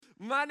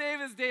My name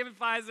is David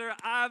Pfizer.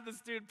 I'm the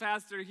student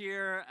pastor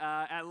here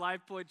at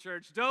Life Point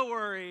Church. Don't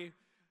worry,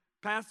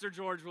 Pastor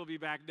George will be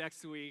back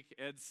next week,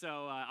 and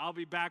so I'll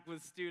be back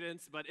with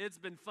students, but it's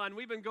been fun.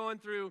 We've been going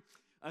through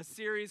a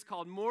series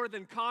called More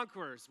Than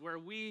Conquerors, where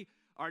we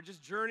are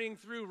just journeying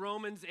through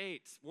Romans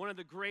 8, one of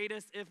the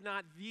greatest, if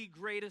not the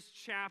greatest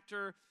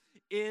chapter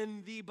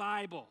in the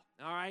Bible,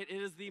 all right?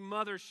 It is the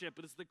mothership.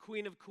 It is the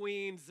Queen of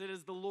Queens. It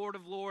is the Lord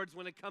of Lords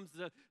when it comes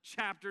to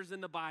chapters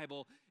in the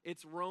Bible.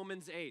 It's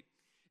Romans 8.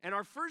 And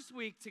our first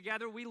week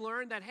together, we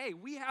learned that, hey,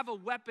 we have a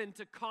weapon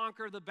to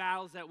conquer the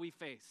battles that we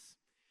face.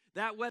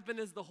 That weapon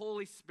is the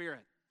Holy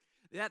Spirit.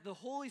 That the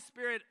Holy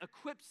Spirit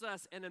equips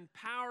us and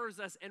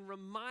empowers us and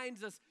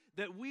reminds us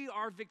that we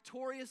are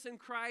victorious in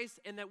Christ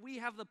and that we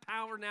have the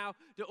power now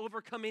to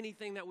overcome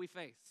anything that we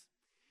face.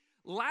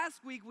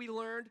 Last week, we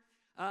learned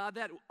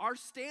that our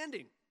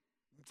standing,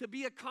 to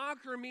be a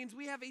conqueror, means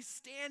we have a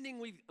standing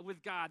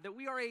with God, that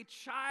we are a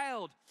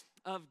child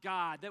of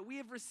God, that we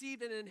have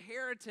received an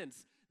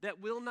inheritance that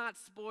will not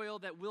spoil,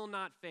 that will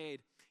not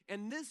fade.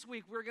 And this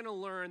week, we're going to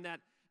learn that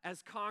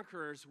as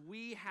conquerors,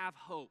 we have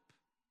hope.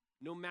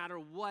 No matter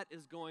what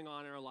is going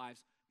on in our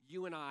lives,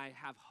 you and I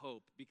have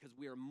hope because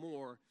we are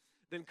more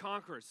than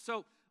conquerors.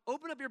 So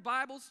open up your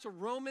Bibles to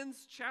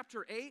Romans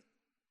chapter 8.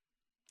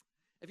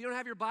 If you don't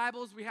have your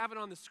Bibles, we have it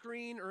on the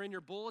screen or in your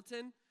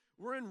bulletin.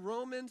 We're in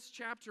Romans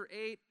chapter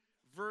 8,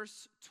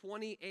 verse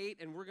 28,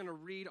 and we're going to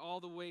read all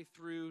the way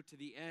through to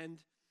the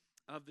end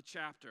of the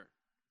chapter.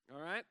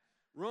 All right?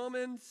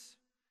 Romans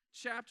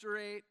chapter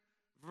 8,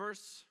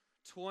 verse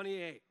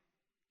 28.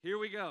 Here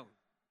we go.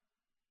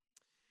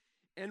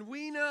 And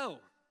we know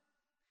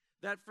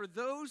that for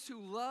those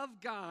who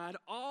love God,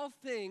 all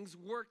things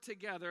work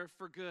together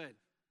for good,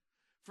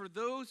 for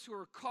those who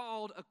are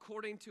called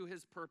according to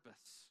his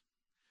purpose.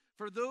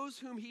 For those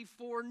whom he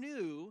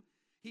foreknew,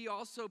 he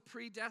also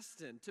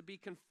predestined to be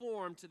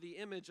conformed to the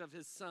image of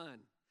his Son,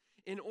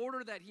 in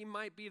order that he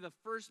might be the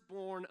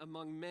firstborn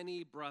among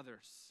many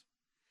brothers.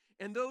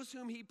 And those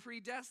whom he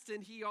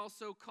predestined, he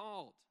also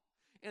called.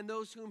 And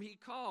those whom he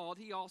called,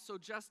 he also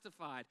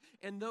justified.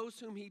 And those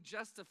whom he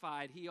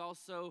justified, he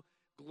also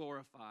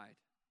glorified.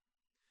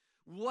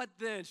 What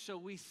then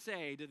shall we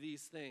say to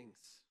these things?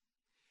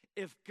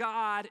 If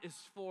God is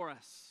for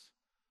us,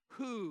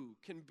 who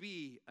can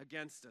be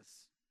against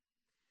us?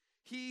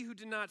 He who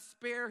did not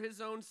spare his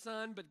own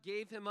Son, but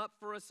gave him up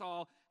for us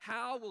all,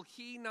 how will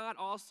he not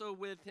also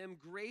with him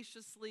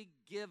graciously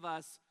give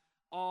us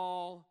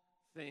all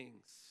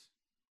things?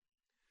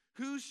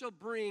 Who shall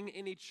bring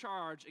any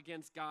charge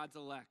against God's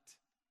elect?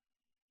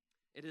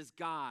 It is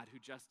God who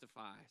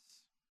justifies.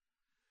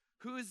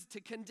 Who is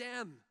to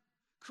condemn?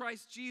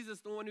 Christ Jesus,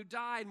 the one who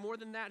died, more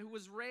than that, who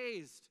was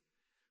raised,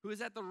 who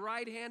is at the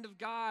right hand of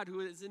God, who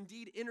is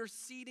indeed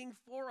interceding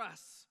for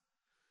us.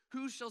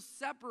 Who shall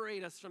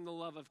separate us from the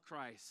love of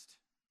Christ?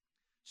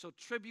 Shall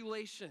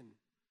tribulation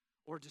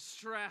or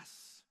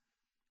distress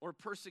or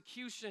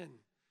persecution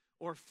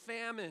or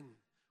famine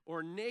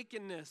or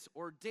nakedness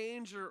or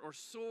danger or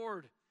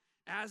sword?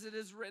 As it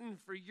is written,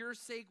 for your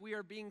sake we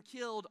are being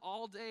killed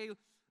all day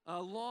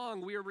long.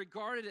 We are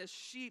regarded as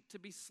sheep to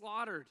be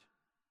slaughtered.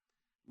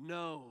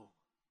 No.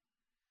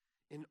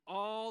 In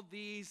all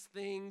these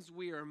things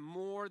we are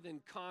more than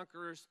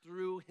conquerors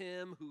through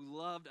him who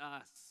loved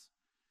us.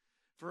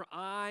 For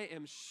I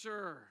am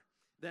sure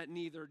that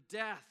neither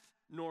death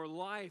nor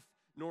life,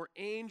 nor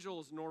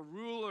angels, nor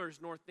rulers,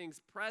 nor things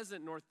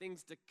present, nor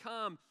things to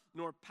come,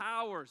 nor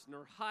powers,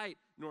 nor height,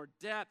 nor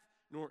depth,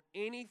 nor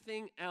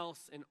anything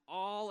else in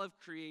all of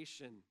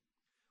creation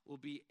will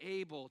be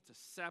able to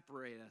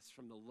separate us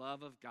from the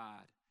love of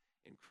God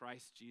in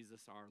Christ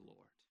Jesus our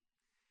Lord.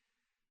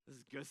 This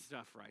is good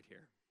stuff right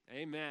here.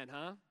 Amen,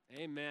 huh?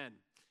 Amen.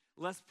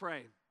 Let's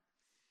pray.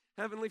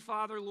 Heavenly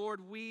Father,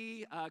 Lord,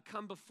 we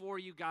come before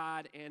you,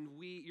 God, and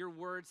your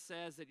word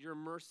says that your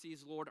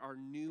mercies, Lord, are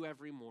new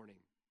every morning.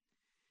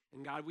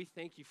 And God, we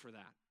thank you for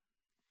that.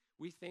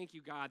 We thank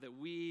you, God, that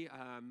we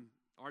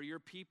are your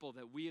people,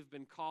 that we have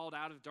been called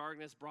out of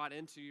darkness, brought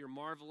into your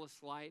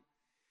marvelous light,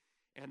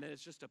 and that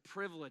it's just a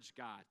privilege,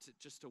 God,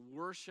 to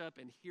worship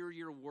and hear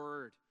your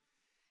word.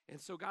 And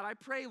so, God, I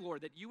pray,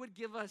 Lord, that you would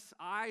give us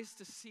eyes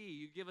to see,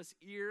 you give us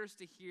ears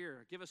to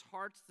hear, give us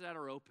hearts that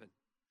are open,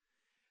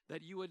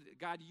 that you would,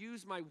 God,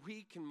 use my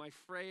weak and my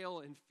frail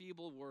and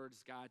feeble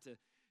words, God,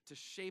 to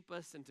shape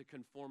us and to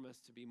conform us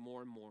to be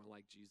more and more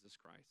like Jesus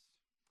Christ.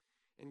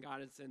 And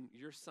God, it's in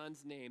your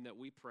Son's name that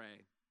we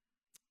pray.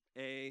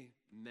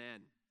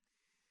 Amen.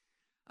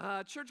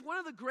 Church, one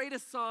of the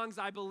greatest songs,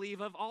 I believe,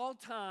 of all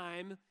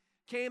time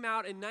came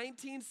out in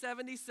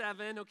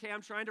 1977. Okay,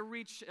 I'm trying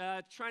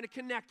to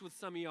connect with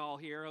some of y'all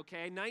here,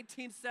 okay?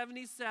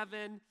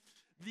 1977,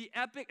 the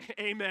epic,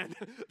 amen.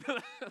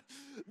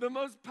 the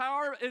most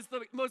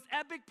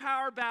epic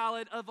power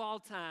ballad of all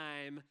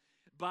time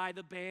by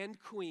the band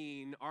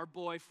Queen, our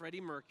boy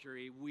Freddie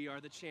Mercury, We Are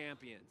the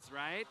Champions,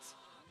 right?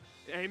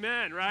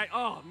 Amen, right?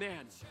 Oh,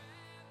 man.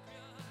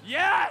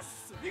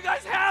 Yes! You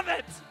guys have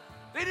it!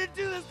 They didn't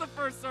do this the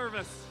first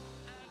service.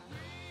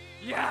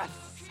 Yes!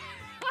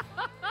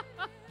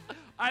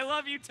 I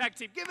love you, tech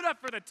team. Give it up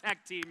for the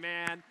tech team,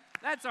 man.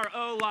 That's our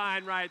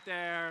O-line right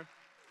there.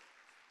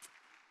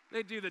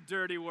 They do the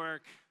dirty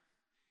work.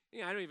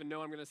 Yeah, I don't even know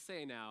what I'm going to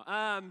say now.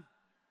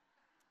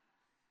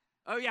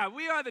 Oh, yeah,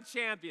 we are the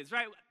champions,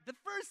 right? The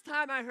first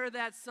time I heard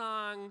that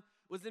song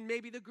was in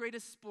maybe the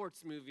greatest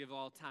sports movie of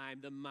all time,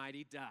 The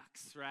Mighty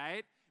Ducks,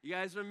 right? You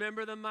guys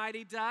remember The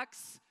Mighty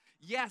Ducks?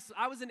 Yes,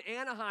 I was in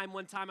Anaheim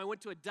one time. I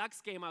went to a Ducks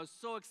game. I was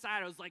so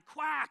excited. I was like,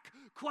 quack,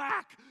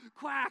 quack,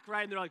 quack,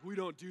 right? And they're like, we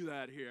don't do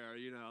that here.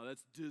 You know,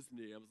 that's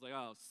Disney. I was like,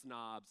 oh,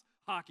 snobs,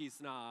 hockey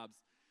snobs.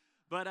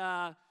 But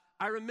I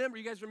remember,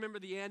 you guys remember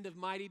the end of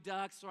Mighty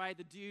Ducks, right?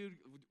 The dude,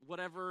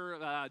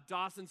 whatever,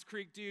 Dawson's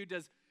Creek dude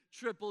does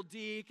triple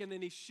deke, and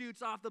then he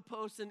shoots off the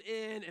post and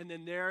in, and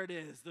then there it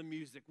is, the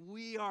music.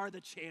 We are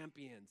the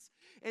champions.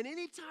 And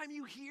anytime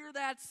you hear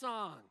that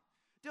song,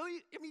 don't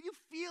you, I mean, you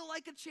feel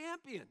like a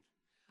champion.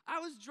 I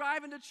was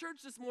driving to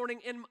church this morning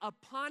in a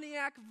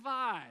Pontiac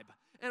Vibe,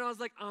 and I was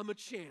like, I'm a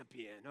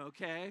champion,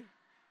 okay?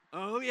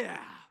 Oh,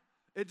 yeah.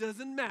 It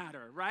doesn't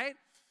matter, right?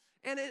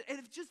 And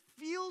it just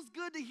feels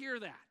good to hear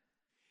that.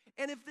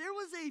 And if there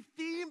was a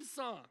theme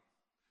song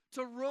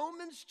to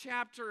Romans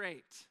chapter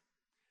 8,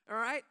 all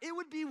right, it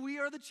would be We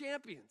Are the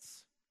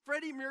Champions.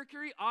 Freddie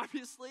Mercury,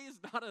 obviously, is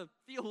not a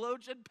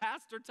theologian,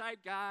 pastor-type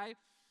guy,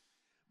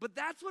 but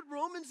that's what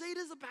Romans 8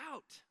 is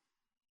about,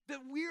 that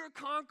we are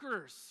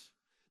conquerors,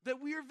 that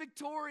we are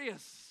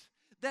victorious,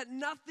 that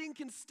nothing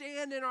can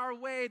stand in our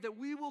way, that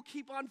we will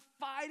keep on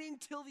fighting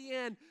till the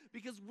end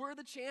because we're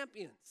the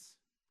champions.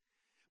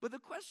 But the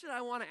question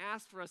I want to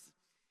ask for us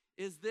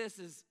is this,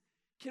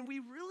 can we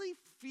really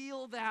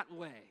feel that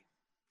way?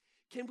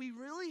 Can we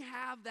really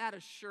have that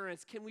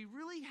assurance? Can we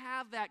really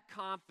have that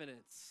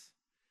confidence?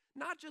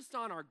 Not just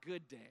on our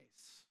good days,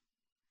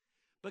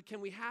 but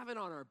can we have it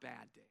on our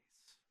bad days?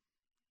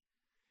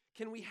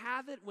 Can we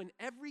have it when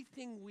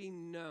everything we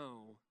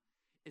know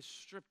is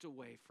stripped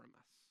away from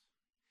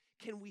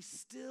us? Can we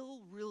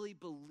still really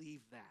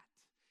believe that?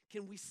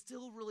 Can we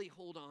still really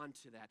hold on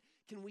to that?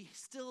 Can we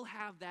still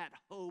have that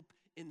hope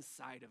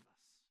inside of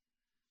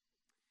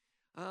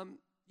us?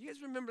 You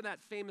guys remember that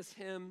famous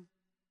hymn,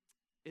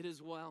 It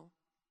Is Well?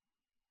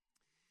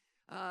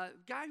 The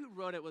guy who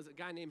wrote it was a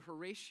guy named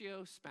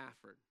Horatio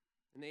Spafford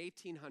in the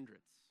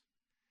 1800s.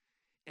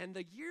 And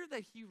the year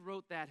that he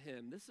wrote that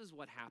hymn, this is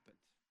what happened.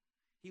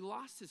 He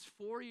lost his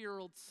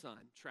 4-year-old son,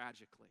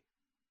 tragically.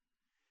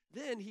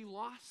 Then he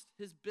lost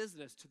his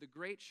business to the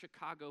Great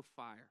Chicago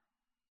Fire.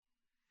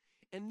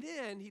 And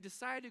then he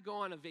decided to go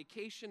on a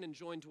vacation and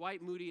join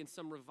Dwight Moody in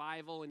some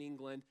revival in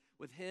England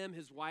with him,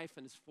 his wife,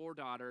 and his 4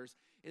 daughters.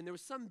 And there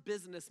was some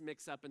business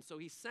mix-up, and so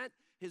he sent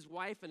his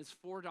wife and his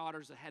 4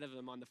 daughters ahead of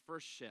him on the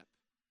first ship.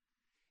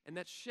 And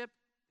that ship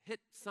hit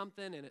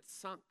something, and it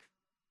sunk.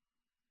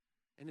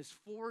 And his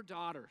 4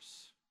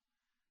 daughters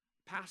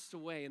passed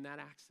away in that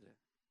accident.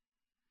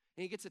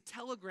 And he gets a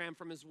telegram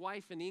from his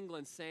wife in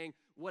England saying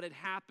what had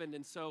happened.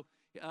 And so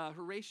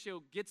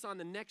Horatio gets on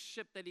the next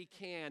ship that he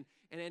can.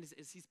 And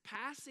as he's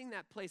passing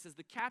that place, as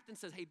the captain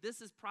says, hey,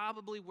 this is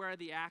probably where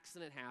the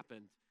accident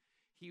happened,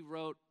 he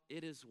wrote,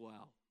 "It is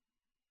well."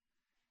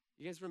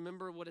 You guys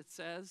remember what it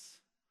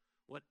says?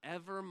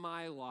 Whatever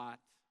my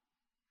lot,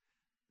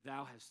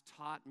 thou hast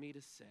taught me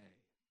to say,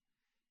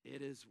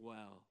 it is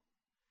well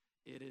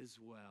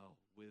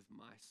with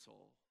my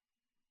soul.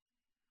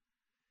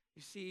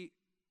 You see,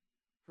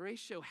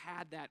 Horatio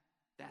had that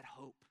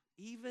hope.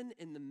 Even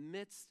in the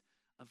midst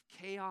of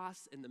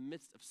chaos, in the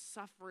midst of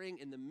suffering,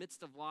 in the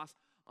midst of loss,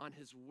 on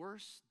his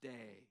worst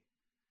day,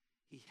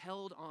 he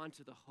held on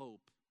to the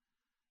hope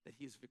that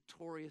he is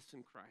victorious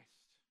in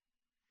Christ.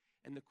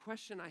 And the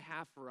question I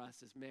have for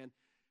us is, man,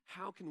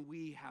 how can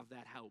we have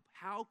that hope?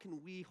 How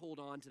can we hold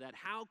on to that?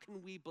 How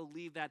can we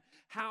believe that?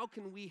 How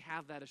can we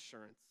have that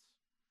assurance?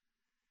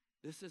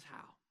 This is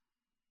how.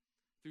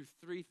 Through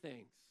 3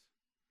 things.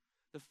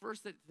 The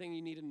first thing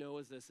you need to know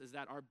is this, is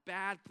that our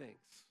bad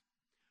things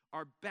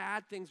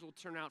will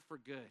turn out for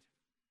good.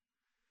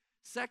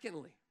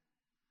 Secondly,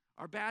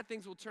 our bad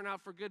things will turn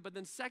out for good, but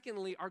then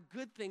secondly, our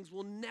good things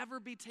will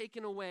never be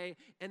taken away.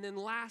 And then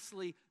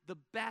lastly, the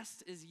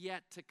best is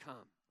yet to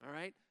come, all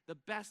right? The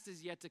best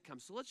is yet to come.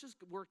 So let's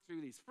just work through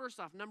these. First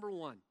off, number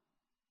 1,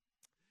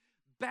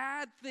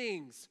 bad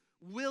things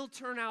will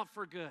turn out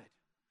for good.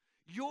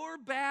 Your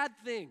bad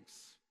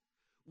things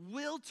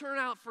will turn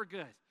out for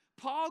good.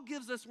 Paul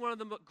gives us one of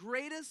the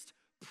greatest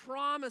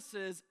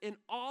promises in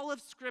all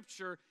of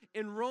Scripture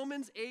in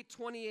Romans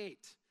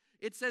 8:28.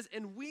 It says,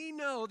 and we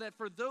know that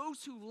for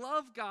those who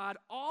love God,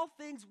 all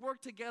things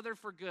work together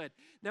for good.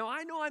 Now,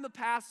 I know I'm a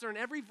pastor, and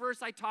every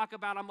verse I talk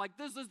about, I'm like,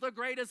 this is the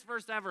greatest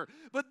verse ever.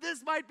 But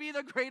this might be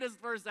the greatest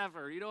verse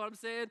ever. You know what I'm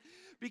saying?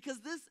 Because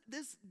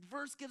this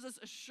verse gives us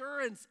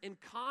assurance and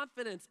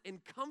confidence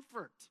and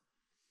comfort,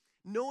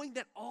 knowing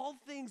that all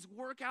things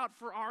work out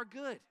for our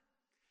good.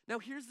 Now,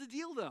 here's the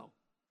deal, though.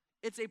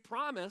 It's a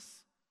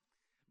promise,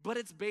 but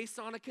it's based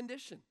on a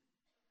condition.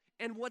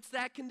 And what's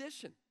that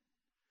condition?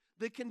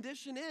 The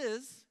condition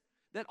is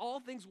that all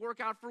things work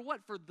out for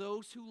what? For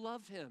those who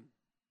love him.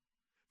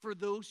 For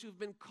those who've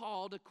been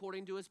called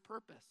according to his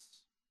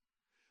purpose.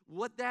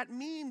 What that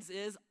means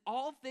is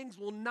all things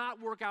will not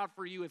work out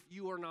for you if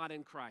you are not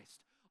in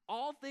Christ.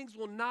 All things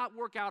will not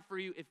work out for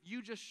you if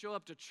you just show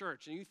up to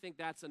church and you think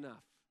that's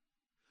enough.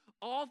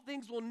 All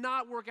things will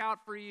not work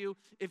out for you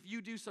if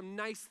you do some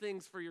nice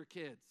things for your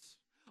kids.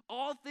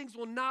 All things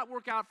will not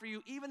work out for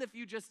you even if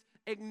you just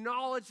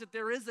acknowledge that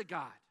there is a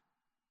God.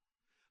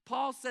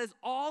 Paul says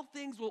all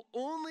things will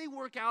only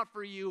work out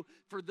for you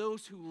for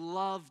those who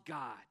love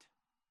God,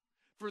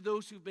 for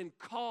those who've been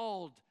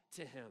called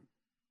to him.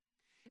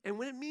 And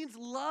when it means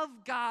love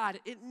God,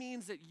 it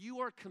means that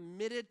you are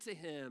committed to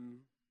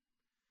him,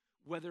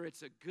 whether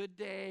it's a good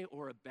day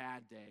or a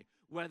bad day,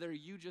 whether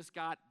you just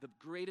got the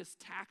greatest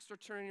tax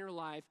return in your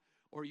life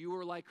or you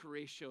were like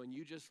Horatio and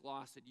you just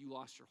lost it, you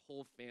lost your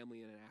whole family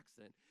in an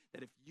accident,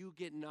 that if you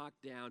get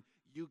knocked down,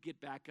 you get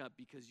back up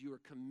because you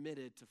are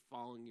committed to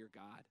following your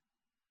God.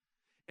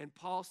 And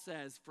Paul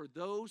says, for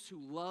those who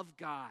love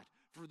God,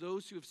 for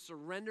those who have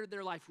surrendered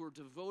their life, who are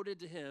devoted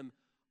to him,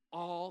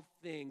 all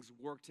things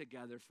work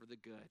together for the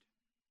good.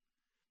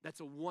 That's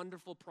a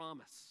wonderful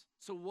promise.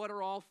 So what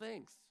are all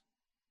things?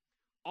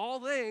 All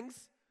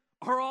things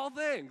are all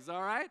things,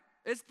 all right?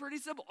 It's pretty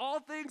simple.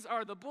 All things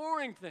are the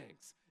boring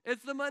things.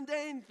 It's the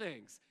mundane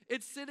things.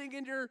 It's sitting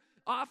in your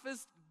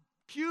office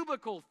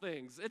cubicle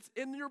things. It's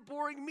in your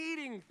boring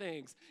meeting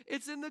things.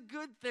 It's in the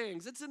good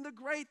things. It's in the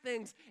great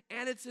things.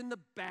 And it's in the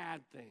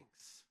bad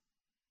things.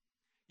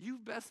 You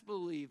best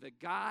believe that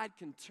God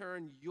can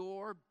turn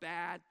your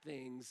bad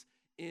things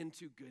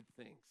into good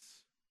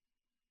things.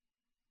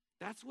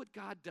 That's what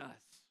God does.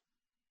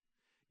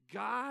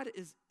 God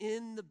is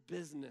in the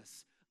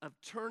business of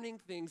turning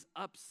things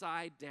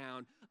upside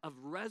down, of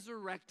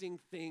resurrecting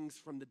things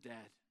from the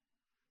dead.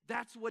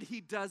 That's what he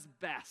does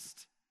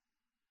best.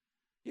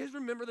 You guys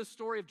remember the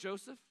story of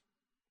Joseph?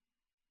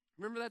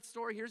 Remember that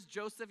story? Here's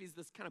Joseph. He's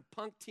this kind of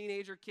punk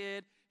teenager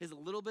kid. He has a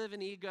little bit of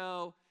an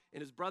ego,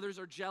 and his brothers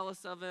are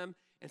jealous of him,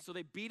 and so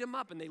they beat him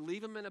up, and they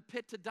leave him in a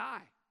pit to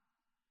die.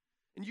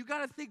 And you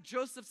got to think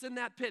Joseph's in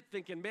that pit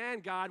thinking, man,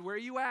 God, where are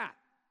you at?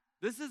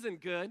 This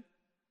isn't good.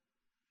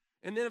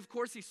 And then, of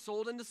course, he's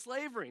sold into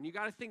slavery. And you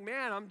got to think,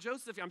 man, I'm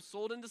Joseph. I'm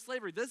sold into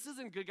slavery. This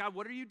isn't good, God.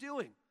 What are you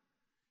doing?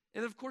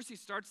 And, of course, he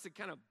starts to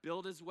kind of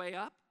build his way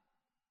up.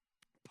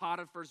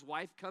 Potiphar's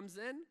wife comes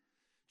in,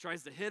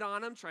 tries to hit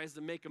on him, tries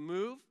to make a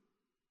move.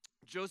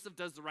 Joseph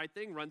does the right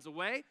thing, runs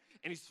away,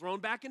 and he's thrown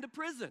back into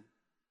prison.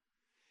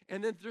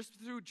 And then just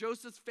through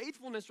Joseph's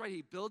faithfulness, right,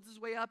 he builds his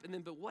way up. And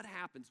then, but what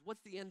happens?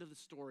 What's the end of the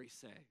story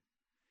say?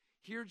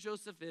 Here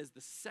Joseph is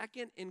the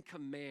second in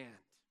command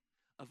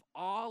of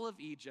all of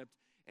Egypt,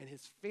 and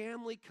his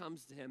family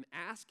comes to him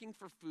asking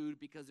for food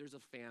because there's a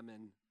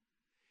famine.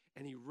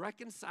 And he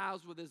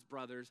reconciles with his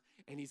brothers,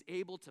 and he's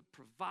able to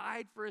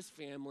provide for his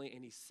family.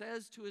 And he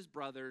says to his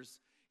brothers,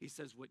 he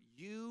says, what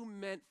you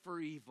meant for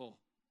evil,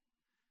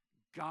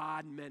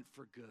 God meant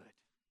for good.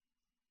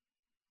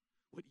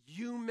 What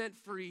you meant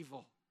for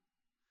evil,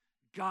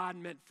 God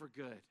meant for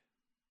good.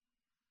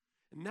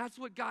 And that's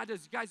what God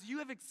does. Guys,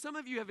 some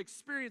of you have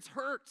experienced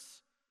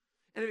hurts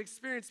and have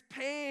experienced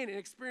pain and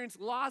experienced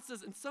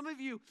losses. And some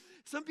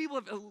people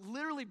have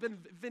literally been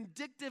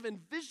vindictive and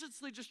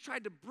viciously just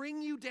tried to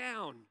bring you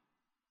down.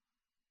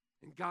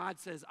 And God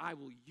says, I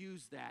will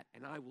use that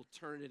and I will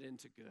turn it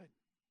into good.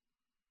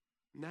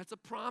 And that's a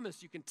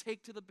promise you can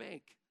take to the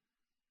bank.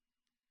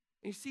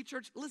 And you see,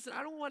 church, listen,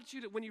 I don't want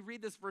you to, when you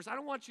read this verse, I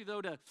don't want you,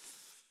 though, to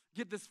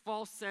get this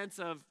false sense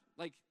of,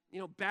 like,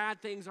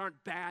 bad things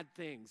aren't bad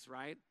things,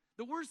 right?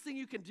 The worst thing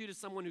you can do to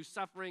someone who's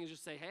suffering is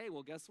just say, hey,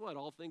 well, guess what?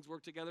 All things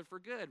work together for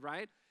good,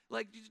 right?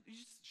 Like, you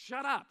just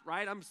shut up,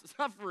 right? I'm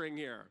suffering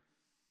here.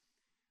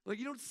 Like,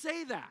 you don't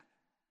say that.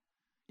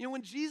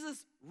 When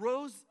Jesus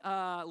rose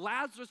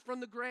Lazarus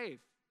from the grave,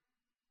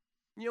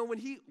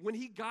 when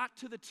he got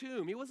to the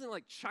tomb, he wasn't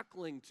like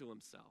chuckling to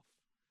himself.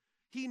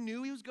 He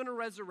knew he was going to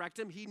resurrect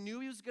him. He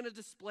knew he was going to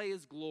display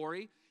his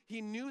glory.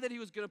 He knew that he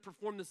was going to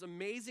perform this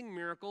amazing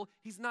miracle.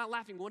 He's not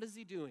laughing. What is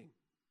he doing?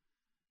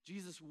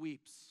 Jesus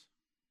weeps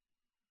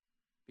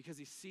because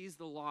he sees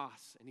the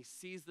loss and he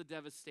sees the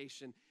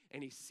devastation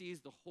and he sees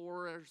the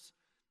horrors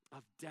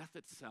of death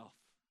itself.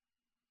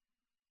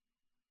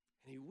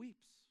 And he weeps.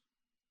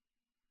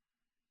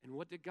 And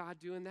what did God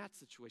do in that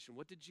situation?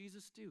 What did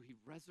Jesus do? He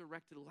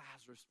resurrected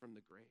Lazarus from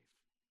the grave.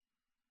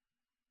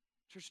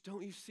 Church,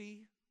 don't you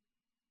see?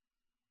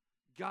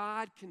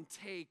 God can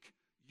take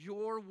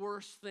your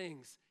worst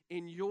things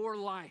in your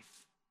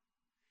life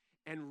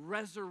and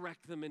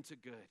resurrect them into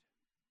good.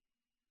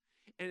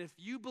 And if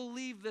you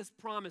believe this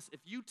promise, if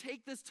you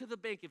take this to the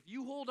bank, if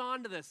you hold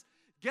on to this,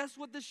 guess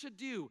what this should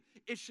do?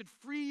 It should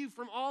free you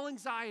from all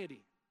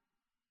anxiety.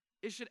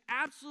 It should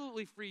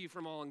absolutely free you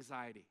from all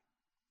anxiety.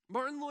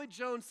 Martin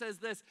Lloyd-Jones says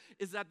this,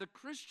 is that the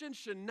Christian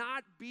should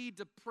not be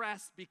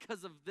depressed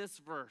because of this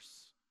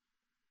verse,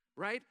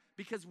 right?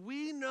 Because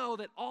we know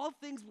that all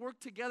things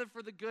work together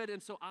for the good,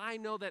 and so I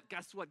know that,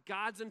 guess what?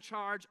 God's in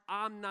charge,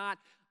 I'm not,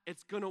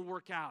 it's going to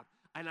work out,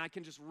 and I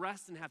can just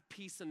rest and have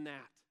peace in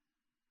that.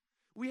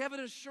 We have an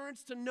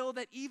assurance to know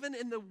that even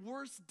in the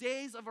worst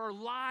days of our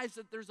lives,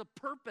 that there's a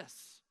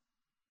purpose.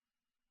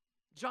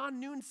 John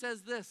Newton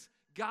says this,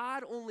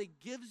 God only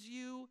gives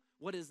you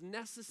what is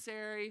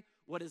necessary.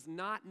 What is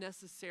not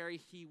necessary,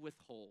 he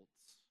withholds.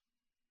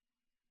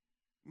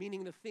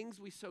 Meaning the things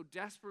we so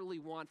desperately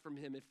want from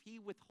him, if he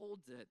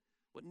withholds it,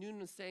 what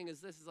Noonan is saying is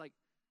this, is like,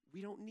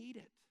 we don't need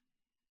it.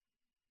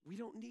 We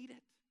don't need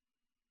it.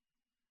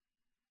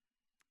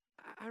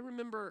 I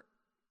remember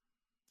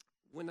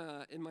when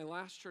in my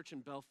last church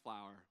in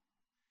Bellflower,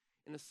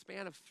 in a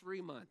span of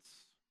 3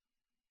 months,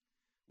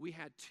 we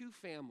had 2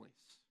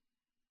 families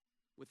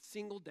with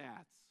single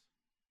dads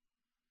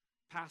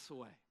pass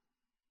away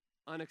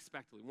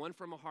unexpectedly, one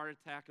from a heart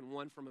attack and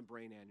one from a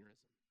brain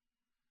aneurysm.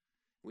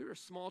 We were a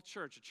small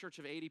church, a church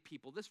of 80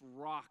 people. This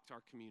rocked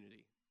our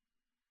community.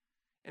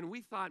 And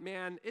we thought,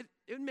 man, it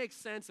would make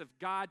sense if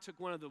God took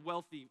one of the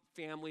wealthy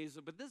families,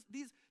 but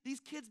these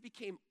kids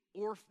became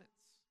orphans.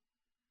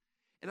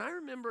 And I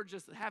remember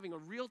just having a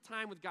real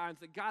time with God and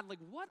saying, God, like,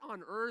 what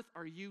on earth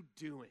are you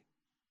doing?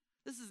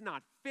 This is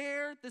not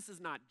fair. This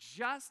is not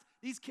just.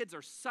 These kids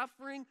are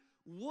suffering.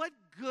 What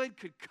good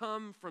could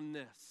come from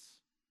this?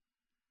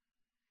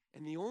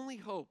 And the only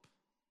hope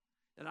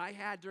that I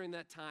had during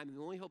that time, and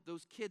the only hope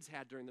those kids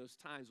had during those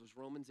times was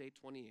Romans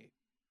 8:28.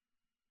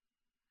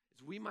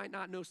 Is we might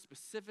not know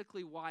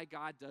specifically why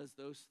God does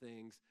those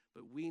things,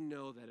 but we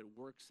know that it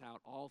works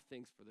out all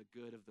things for the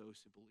good of those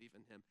who believe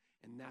in him.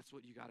 And that's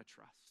what you got to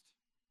trust.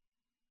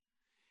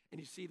 And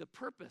you see the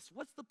purpose.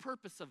 What's the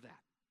purpose of that?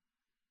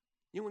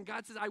 You know, when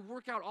God says, I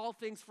work out all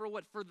things for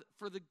what?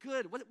 For the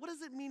good. What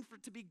does it mean for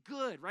to be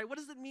good, right? What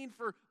does it mean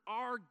for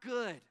our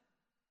good?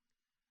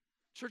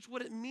 Church,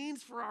 what it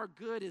means for our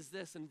good is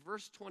this in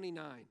verse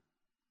 29.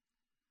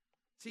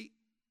 See,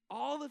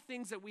 all the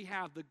things that we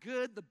have, the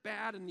good, the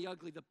bad, and the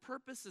ugly, the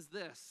purpose is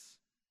this.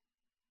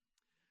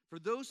 For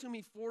those whom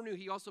he foreknew,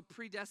 he also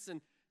predestined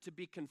to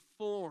be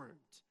conformed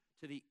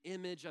to the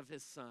image of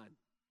his Son.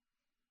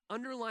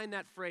 Underline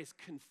that phrase,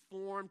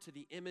 conform to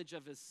the image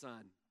of his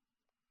Son.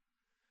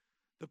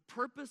 The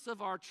purpose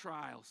of our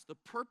trials, the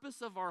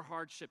purpose of our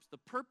hardships, the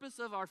purpose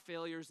of our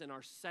failures and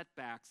our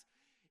setbacks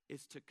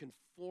is to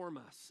conform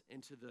us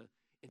into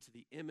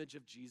the image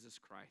of Jesus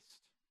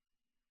Christ.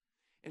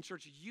 And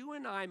church, you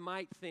and I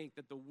might think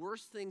that the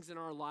worst things in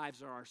our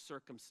lives are our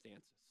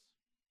circumstances.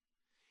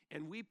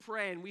 And we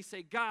pray and we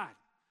say, God,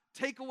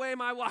 take away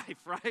my wife,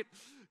 right?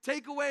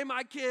 Take away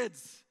my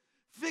kids.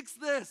 Fix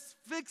this,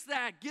 fix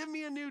that. Give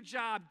me a new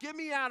job. Get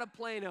me out of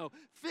Plano.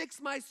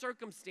 Fix my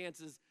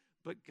circumstances.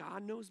 But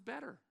God knows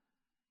better.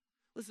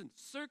 Listen,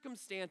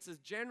 circumstances,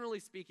 generally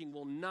speaking,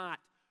 will not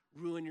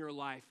ruin your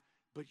life,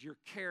 but your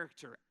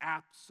character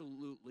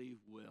absolutely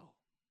will.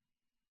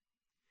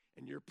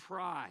 And your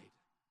pride,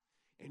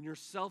 and your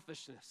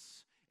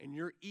selfishness, and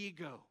your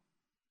ego,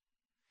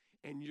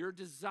 and your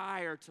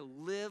desire to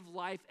live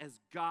life as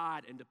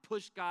God and to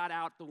push God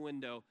out the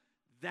window,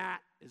 that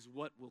is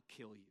what will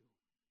kill you.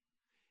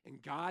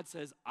 And God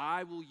says,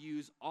 I will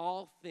use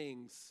all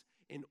things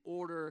in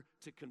order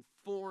to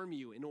conform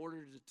you, in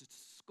order to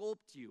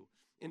sculpt you,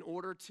 in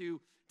order to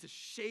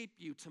shape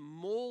you, to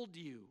mold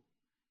you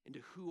into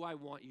who I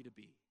want you to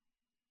be.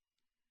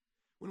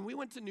 When we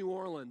went to New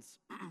Orleans,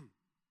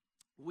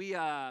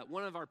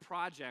 one of our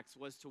projects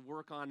was to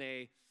work on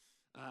a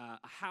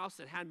house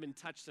that hadn't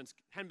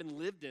been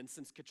lived in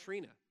since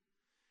Katrina,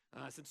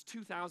 since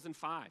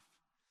 2005.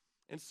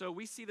 And so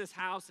we see this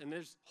house, and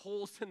there's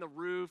holes in the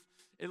roof.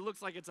 It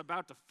looks like it's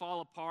about to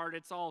fall apart.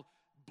 It's all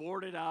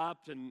boarded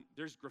up, and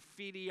there's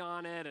graffiti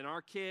on it, and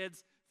our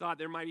kids thought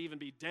there might even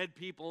be dead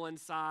people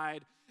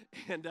inside.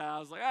 And I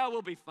was like, oh,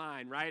 we'll be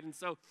fine, right? And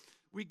so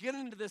we get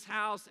into this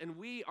house, and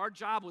our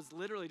job was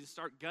literally to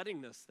start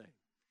gutting this thing.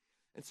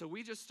 And so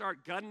we just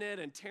start gutting it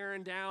and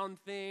tearing down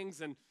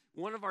things, and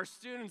one of our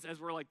students, as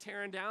we're like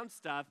tearing down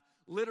stuff,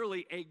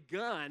 literally a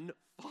gun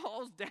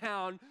falls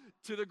down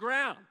to the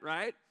ground,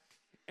 right?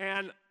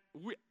 And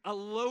a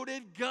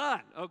loaded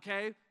gun,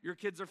 okay? Your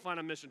kids are fun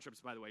on mission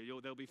trips, by the way.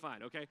 They'll be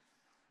fine, okay?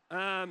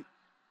 And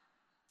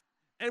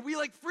we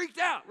like freaked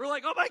out. We're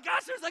like, oh my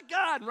gosh, there's a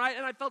gun, right?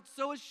 And I felt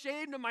so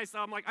ashamed of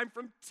myself. I'm like, I'm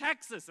from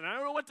Texas, and I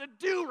don't know what to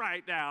do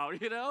right now,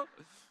 you know?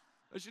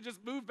 I should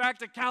just move back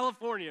to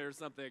California or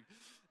something.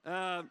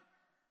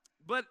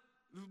 But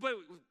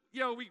you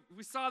know,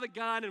 we saw the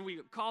gun, and we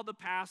called the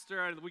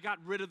pastor, and we got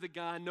rid of the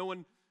gun.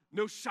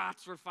 No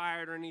shots were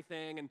fired or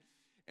anything,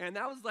 and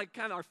that was like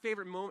kind of our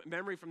favorite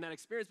memory from that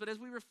experience. But as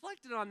we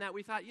reflected on that,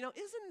 we thought, you know,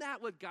 isn't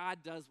that what God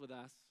does with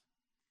us?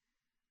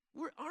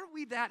 Aren't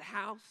we that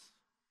house?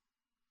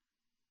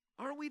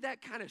 Aren't we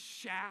that kind of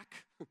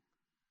shack,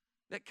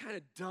 that kind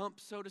of dump,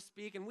 so to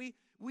speak? And we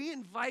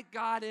invite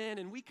God in,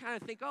 and we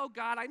kind of think, oh,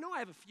 God, I know I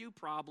have a few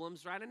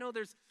problems, right? I know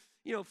there's,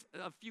 you know,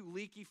 a few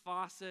leaky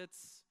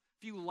faucets,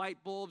 a few light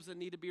bulbs that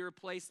need to be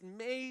replaced.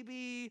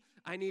 Maybe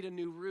I need a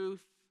new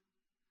roof.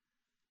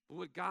 But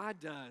what God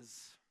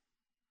does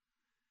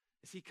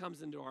is he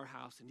comes into our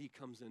house, and he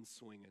comes in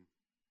swinging.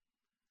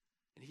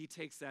 And he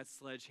takes that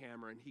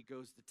sledgehammer, and he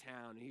goes to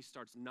town, and he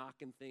starts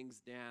knocking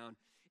things down.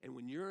 And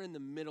when you're in the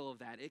middle of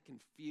that, it can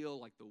feel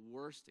like the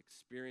worst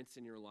experience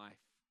in your life.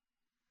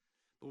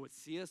 But what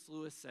C.S.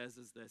 Lewis says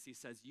is this. He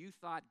says, you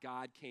thought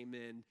God came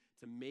in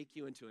to make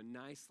you into a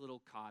nice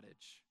little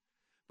cottage.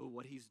 But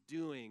what he's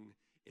doing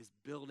is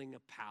building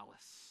a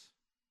palace.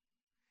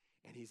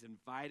 And he's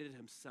invited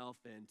himself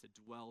in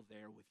to dwell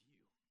there with you.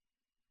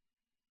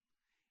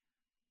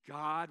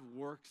 God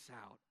works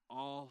out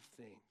all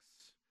things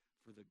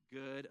for the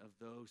good of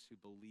those who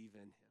believe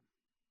in him.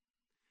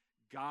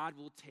 God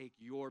will take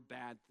your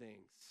bad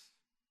things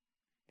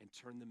and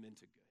turn them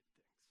into good things.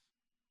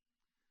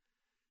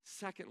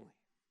 Secondly,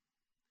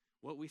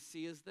 what we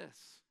see is this.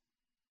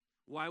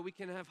 Why we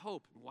can have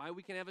hope, why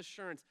we can have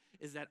assurance,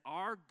 is that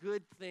our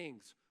good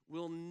things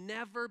will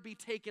never be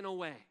taken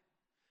away.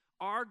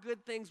 Our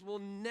good things will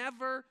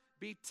never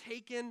be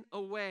taken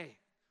away.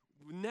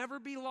 Never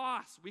be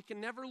lost. We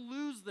can never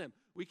lose them.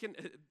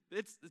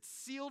 It's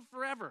sealed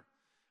forever.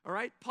 All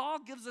right? Paul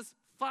gives us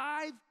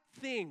 5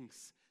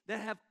 things that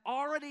have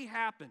already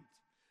happened.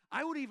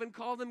 I would even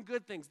call them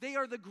good things. They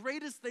are the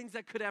greatest things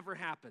that could ever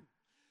happen.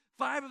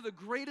 5 of the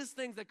greatest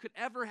things that could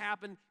ever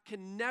happen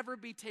can never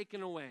be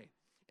taken away.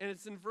 And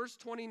it's in verse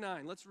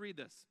 29. Let's read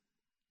this.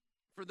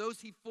 For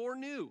those he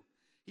foreknew,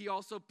 he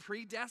also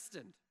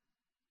predestined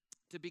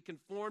to be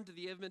conformed to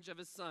the image of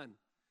his Son,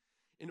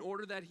 in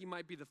order that he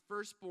might be the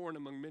firstborn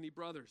among many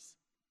brothers.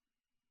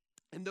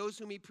 And those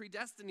whom he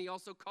predestined, he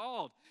also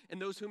called.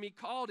 And those whom he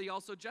called, he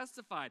also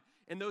justified.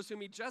 And those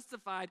whom he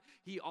justified,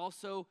 he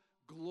also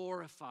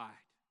glorified.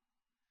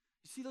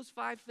 You see those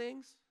 5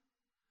 things?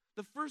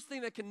 The first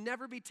thing that can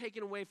never be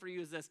taken away for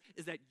you is this,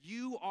 is that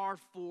you are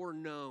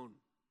foreknown,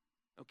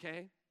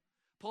 okay?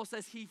 Paul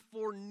says he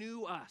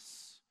foreknew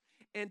us.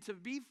 And to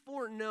be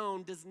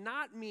foreknown does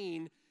not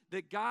mean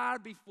that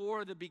God,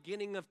 before the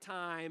beginning of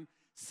time,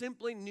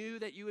 simply knew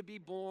that you would be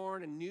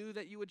born and knew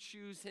that you would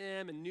choose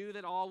him and knew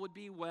that all would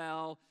be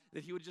well,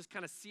 that he would just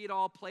kind of see it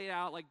all play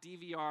out like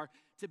DVR.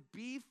 To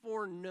be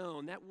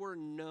foreknown, that word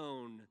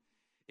known,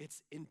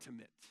 it's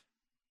intimate.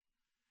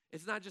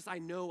 It's not just I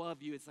know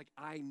of you, it's like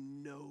I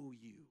know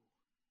you.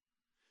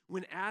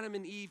 When Adam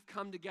and Eve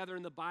come together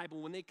in the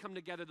Bible, when they come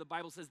together, the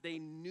Bible says they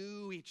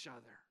knew each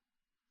other.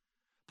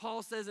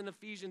 Paul says in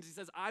Ephesians, he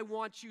says, I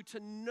want you to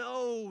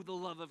know the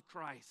love of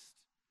Christ.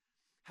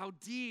 How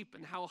deep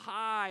and how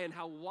high and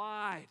how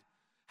wide,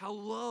 how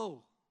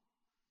low.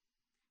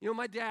 You know,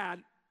 my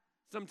dad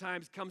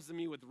sometimes comes to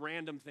me with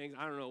random things.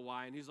 I don't know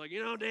why. And he's like,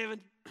 you know,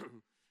 David,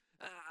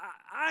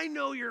 I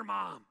know your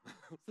mom.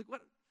 It's like,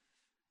 what?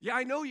 Yeah,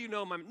 I know you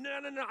know my mom. No,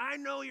 I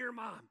know your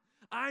mom.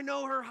 I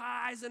know her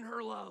highs and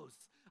her lows.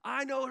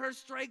 I know her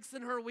strengths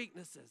and her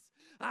weaknesses.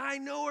 I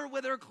know her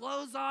with her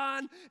clothes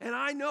on, and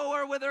I know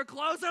her with her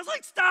clothes. I was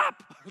like,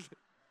 stop!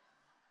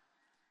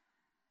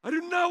 I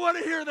do not want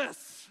to hear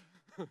this.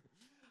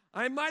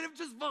 I might have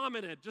just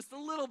vomited just a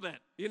little bit,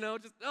 you know,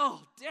 just,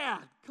 oh,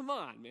 Dad, come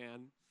on,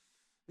 man.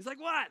 He's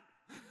like, what?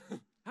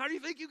 How do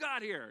you think you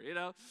got here, you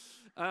know?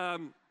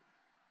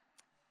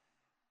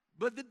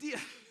 But the deal,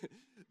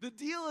 the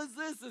deal is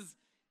this,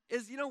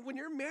 is, you know, when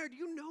you're married,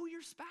 you know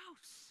your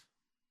spouse.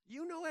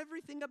 You know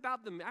everything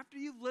about them. After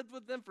you've lived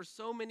with them for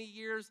so many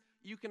years,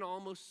 you can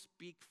almost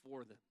speak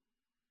for them.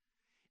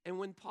 And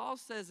when Paul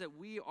says that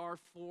we are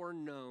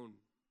foreknown,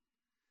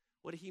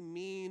 what he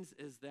means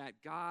is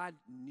that God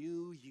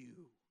knew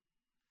you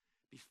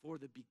before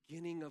the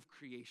beginning of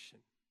creation,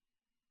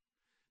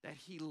 that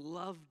he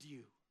loved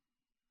you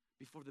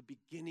before the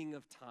beginning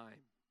of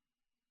time,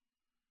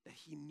 that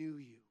he knew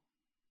you.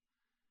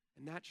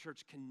 And that,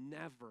 church, can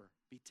never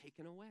be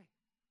taken away.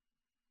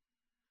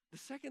 The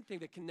second thing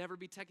that can never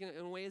be taken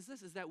away is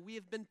this, is that we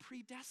have been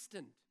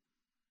predestined.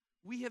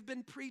 We have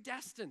been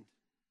predestined.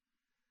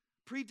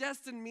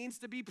 Predestined means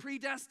to be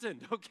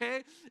predestined,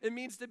 okay? It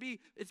means to be,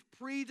 it's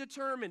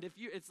predetermined.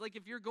 It's like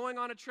if you're going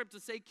on a trip to,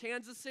 say,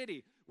 Kansas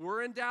City.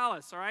 We're in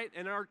Dallas, all right?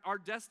 And our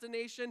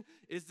destination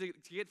is to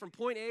get from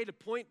point A to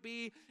point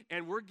B,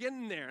 and we're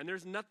getting there, and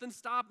there's nothing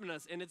stopping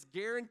us, and it's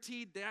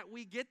guaranteed that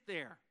we get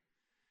there,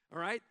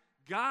 all right?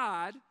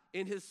 God,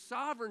 in his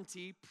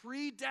sovereignty,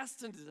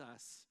 predestined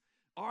us.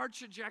 Our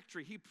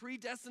trajectory. He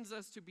predestines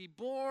us to be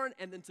born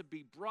and then to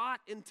be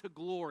brought into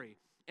glory.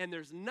 And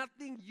there's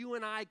nothing you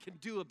and I can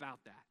do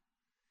about that.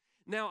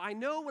 Now, I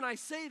know when I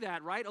say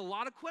that, right, a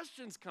lot of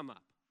questions come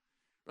up.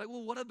 Like,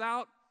 well, what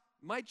about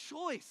my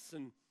choice?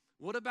 And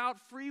what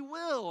about free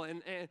will?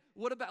 And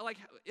what about, like,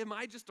 am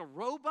I just a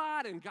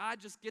robot and God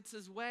just gets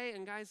his way?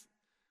 And guys,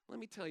 let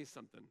me tell you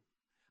something.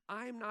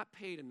 I'm not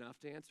paid enough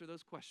to answer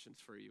those questions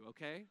for you,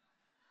 okay?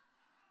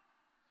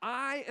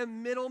 I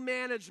am middle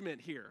management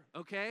here,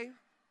 okay?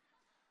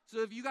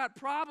 So if you got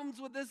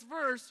problems with this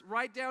verse,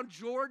 write down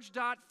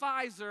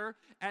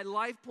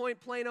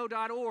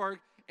george.pfizer@lifepointplano.org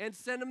and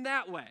send them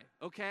that way,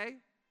 okay?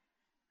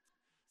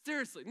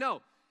 Seriously,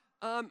 no.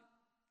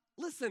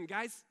 Listen,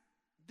 guys,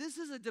 this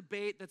is a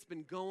debate that's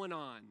been going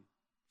on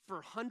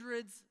for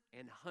hundreds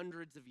and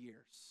hundreds of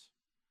years.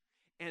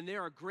 And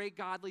there are great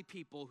godly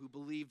people who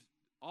believe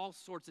all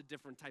sorts of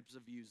different types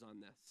of views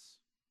on this.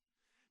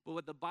 But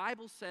what the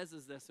Bible says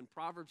is this, in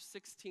Proverbs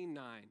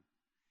 16:9, it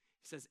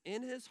says,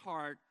 in his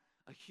heart,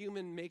 a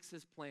human makes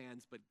his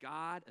plans, but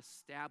God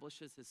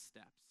establishes his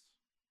steps.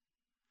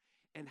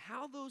 And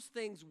how those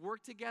things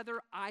work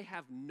together, I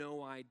have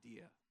no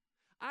idea.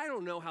 I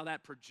don't know how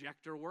that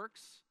projector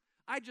works.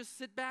 I just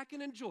sit back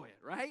and enjoy it,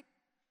 right?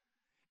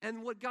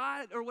 And what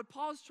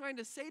Paul's trying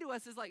to say to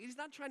us is he's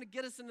not trying to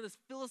get us into this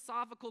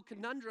philosophical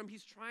conundrum.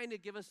 He's trying to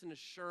give us an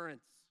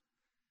assurance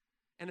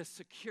and a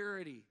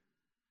security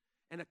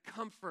and a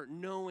comfort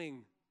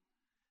knowing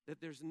that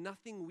there's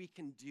nothing we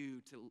can do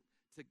to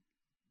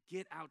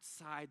get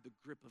outside the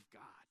grip of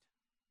God.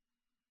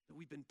 That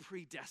we've been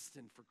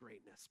predestined for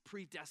greatness,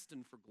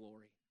 predestined for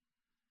glory.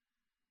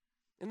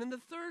 And then the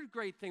third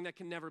great thing that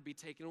can never be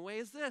taken away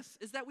is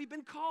that we've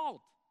been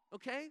called,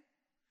 okay?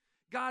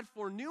 God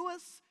foreknew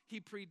us, he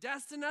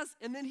predestined us,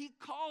 and then he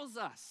calls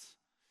us.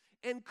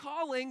 And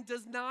calling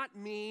does not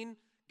mean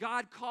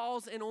God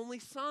calls and only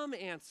some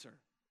answer.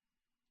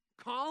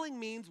 Calling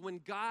means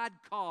when God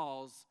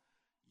calls,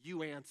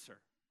 you answer.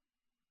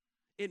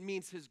 It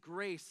means his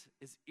grace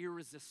is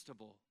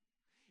irresistible.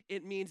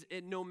 It means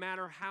no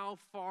matter how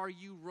far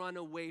you run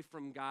away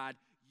from God,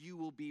 you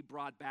will be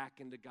brought back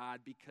into God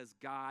because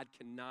God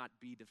cannot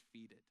be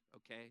defeated,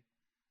 okay?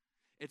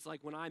 It's like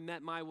when I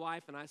met my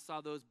wife and I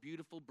saw those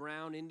beautiful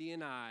brown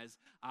Indian eyes,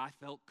 I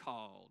felt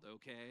called,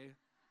 okay?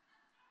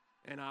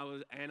 And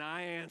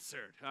I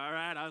answered, all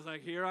right? I was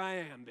like, here I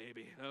am,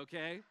 baby,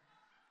 okay?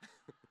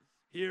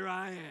 Here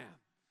I am.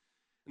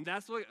 And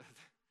that's what,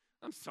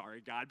 I'm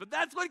sorry, God, but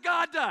that's what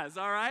God does,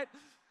 all right?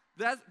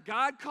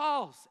 God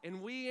calls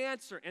and we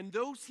answer. And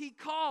those he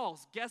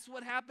calls, guess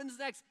what happens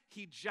next?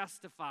 He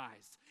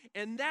justifies.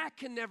 And that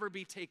can never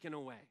be taken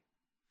away.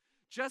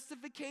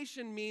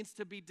 Justification means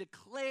to be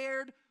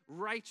declared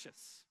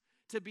righteous,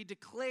 to be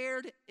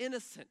declared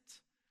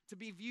innocent, to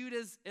be viewed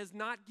as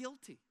not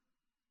guilty.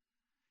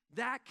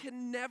 That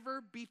can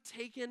never be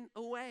taken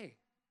away.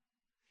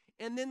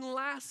 And then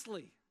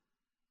lastly,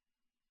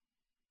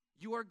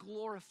 you are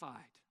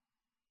glorified.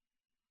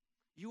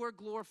 You are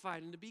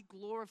glorified, and to be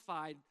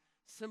glorified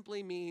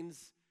simply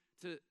means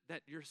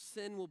that your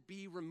sin will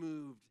be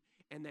removed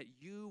and that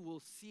you will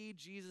see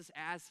Jesus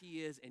as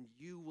he is and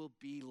you will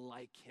be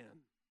like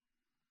him.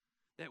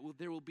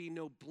 There will be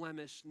no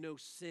blemish, no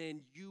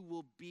sin. You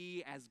will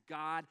be as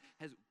God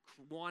has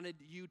wanted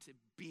you to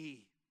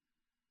be.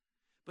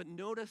 But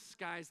notice,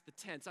 guys, the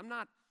tense. I'm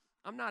not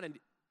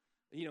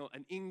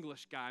an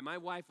English guy. My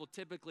wife will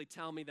typically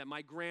tell me that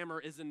my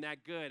grammar isn't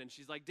that good. And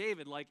she's like,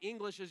 David,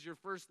 English is your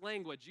first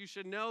language. You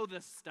should know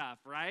this stuff,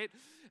 right?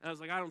 And I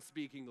was like, I don't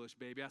speak English,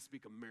 baby. I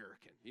speak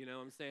American. You know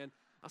what I'm saying?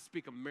 I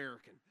speak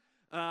American.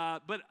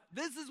 But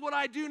this is what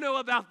I do know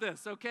about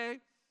this, okay?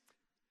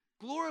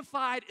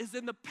 Glorified is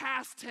in the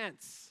past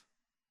tense.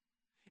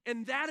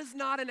 And that is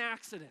not an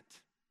accident.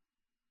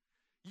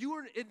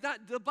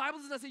 The Bible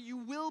does not say you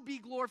will be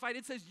glorified.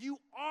 It says you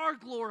are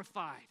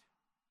glorified.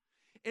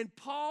 And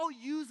Paul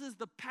uses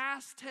the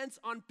past tense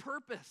on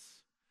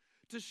purpose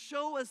to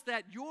show us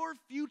that your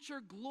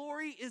future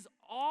glory is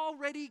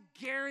already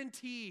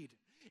guaranteed.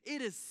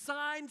 It is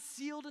signed,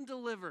 sealed, and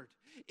delivered.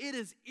 It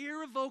is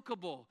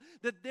irrevocable,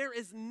 that there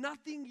is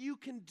nothing you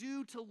can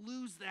do to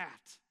lose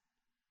that.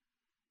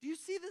 Do you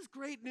see this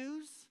great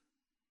news?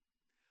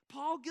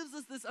 Paul gives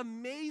us this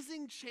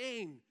amazing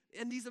chain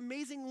and these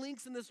amazing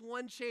links in this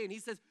one chain. He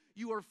says,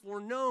 you are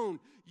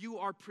foreknown, you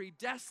are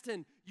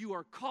predestined, you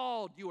are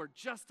called, you are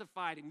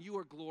justified, and you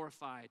are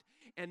glorified.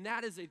 And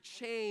that is a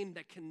chain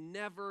that can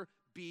never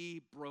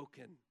be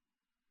broken.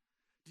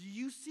 Do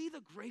you see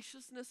the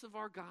graciousness of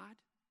our God?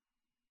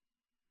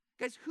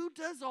 Guys, who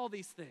does all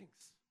these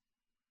things?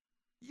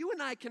 You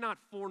and I cannot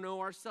foreknow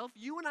ourselves.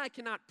 You and I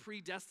cannot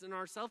predestine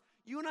ourselves.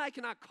 You and I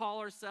cannot call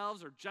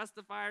ourselves or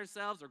justify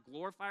ourselves or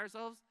glorify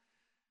ourselves.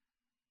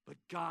 But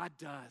God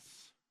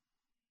does.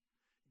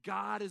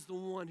 God is the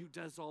one who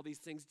does all these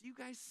things. Do you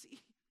guys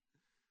see?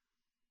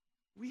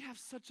 We have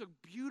such a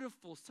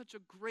beautiful, such a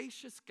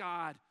gracious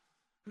God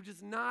who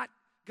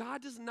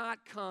God does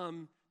not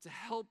come to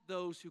help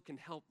those who can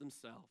help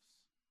themselves.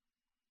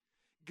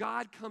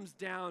 God comes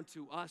down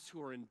to us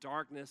who are in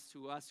darkness,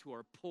 to us who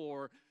are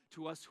poor,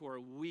 to us who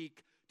are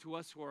weak, to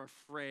us who are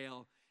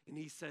frail, and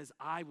he says,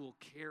 I will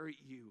carry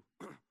you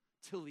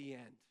till the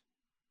end.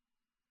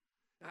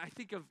 I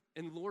think of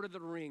in Lord of the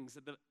Rings,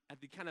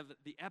 at the kind of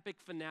the epic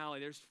finale,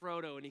 there's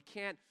Frodo, and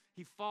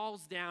he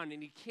falls down,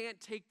 and he can't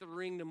take the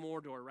ring to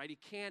Mordor, right? He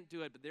can't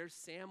do it, but there's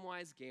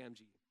Samwise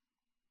Gamgee.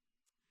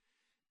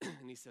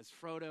 And he says,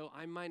 Frodo,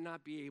 I might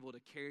not be able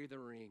to carry the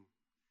ring,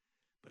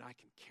 but I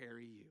can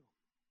carry you.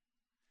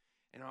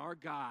 And our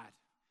God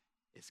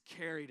has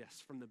carried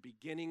us from the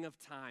beginning of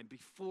time,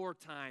 before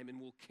time, and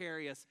will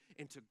carry us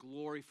into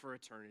glory for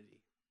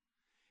eternity.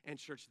 And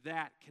church,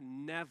 that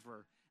can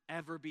never,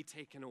 ever be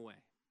taken away.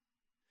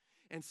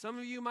 And some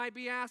of you might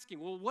be asking,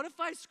 well, what if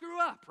I screw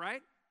up,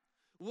 right?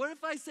 What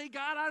if I say,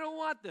 God, I don't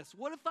want this?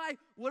 What if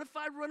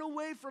I run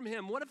away from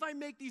him? What if I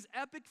make these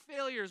epic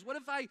failures? What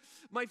if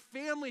my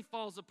family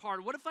falls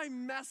apart? What if I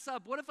mess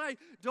up? What if I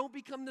don't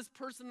become this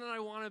person that I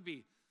want to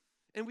be?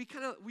 And we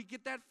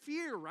get that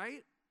fear,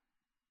 right?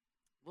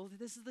 Well,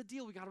 this is the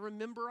deal. We got to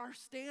remember our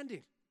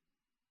standing.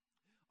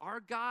 Our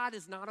God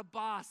is not a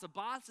boss. A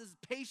boss is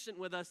patient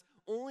with us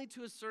only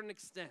to a certain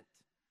extent.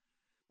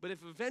 But if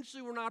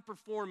eventually we're not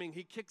performing,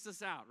 he kicks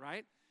us out,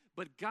 right?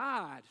 But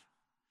God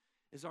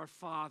is our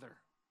Father.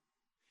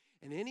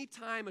 And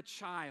anytime a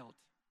child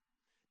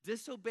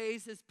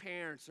disobeys his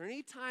parents, or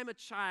anytime a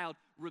child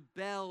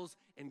rebels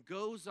and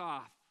goes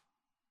off,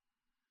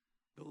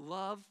 the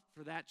love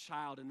for that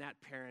child and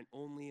that parent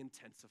only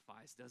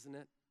intensifies, doesn't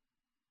it?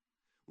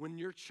 When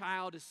your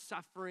child is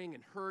suffering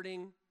and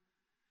hurting,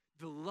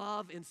 the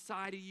love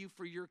inside of you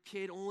for your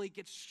kid only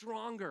gets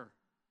stronger.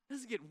 It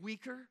doesn't get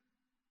weaker.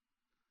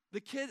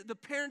 The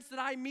parents that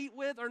I meet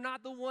with are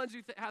not the ones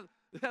who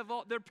have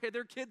all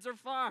their kids are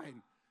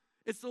fine.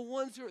 It's the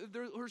ones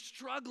who are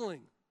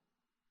struggling.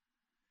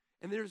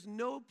 And there's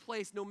no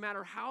place, no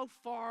matter how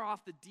far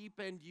off the deep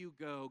end you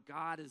go,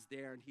 God is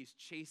there and he's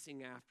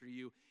chasing after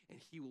you and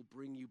he will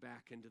bring you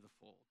back into the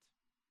fold.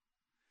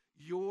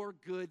 Your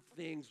good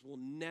things will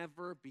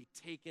never be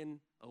taken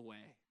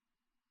away.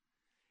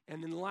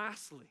 And then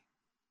lastly,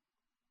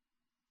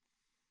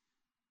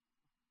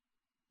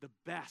 the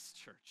best,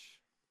 church,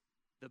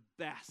 the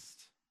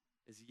best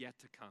is yet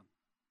to come.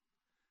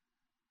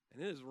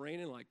 And it is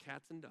raining like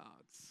cats and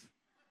dogs.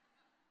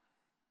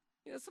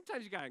 You know,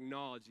 sometimes you got to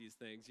acknowledge these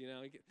things, you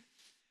know.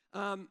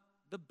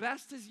 The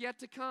best is yet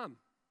to come,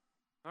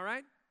 all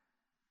right?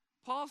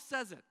 Paul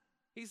says it.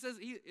 He says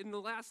in the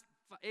last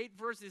 8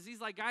 verses, he's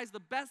like, guys, the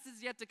best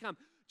is yet to come.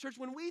 Church,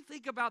 when we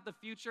think about the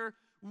future,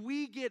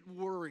 we get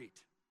worried.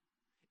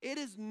 It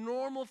is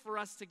normal for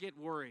us to get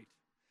worried.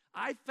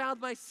 I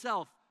found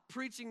myself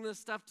preaching this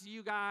stuff to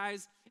you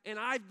guys, and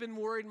I've been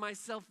worried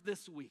myself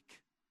this week.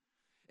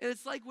 And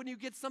it's like when you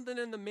get something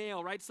in the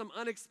mail, right? Some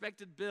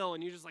unexpected bill,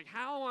 and you're just like,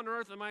 how on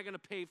earth am I going to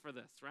pay for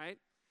this, right?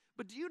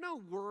 But do you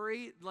know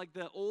worry, like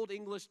the old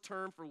English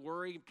term for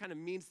worry, kind of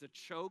means to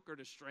choke or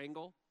to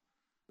strangle?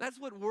 That's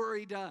what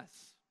worry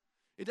does.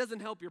 It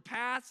doesn't help your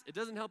past. It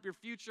doesn't help your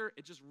future.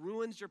 It just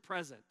ruins your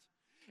present.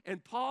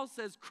 And Paul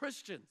says,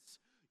 Christians,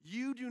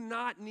 you do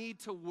not need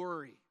to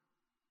worry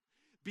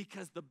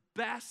because the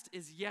best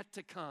is yet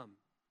to come.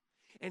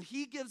 And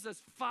he gives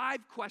us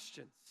 5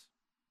 questions.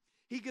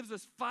 He gives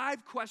us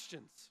 5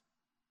 questions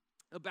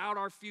about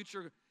our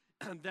future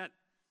that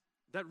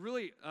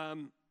really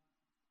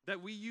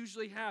that we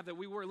usually have, that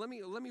we worry. Let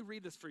me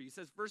read this for you. It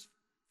says, verse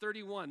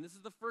 31. This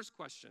is the first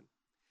question.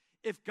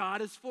 If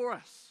God is for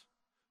us,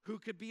 who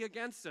could be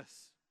against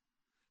us?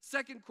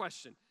 Second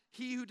question.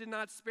 He who did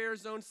not spare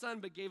his own son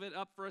but gave it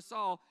up for us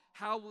all,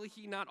 how will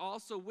he not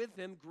also with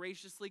him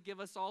graciously give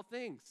us all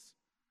things?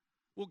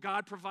 Will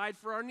God provide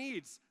for our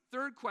needs?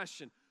 Third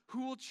question.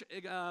 Who will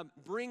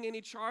bring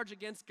any charge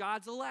against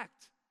God's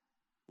elect?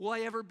 Will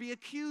I ever be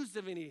accused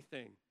of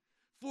anything?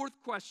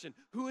 Fourth question,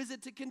 who is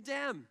it to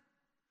condemn?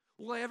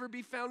 Will I ever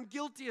be found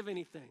guilty of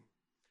anything?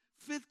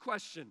 Fifth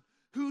question,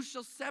 who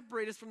shall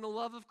separate us from the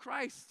love of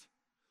Christ?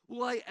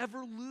 Will I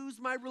ever lose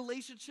my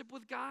relationship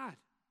with God?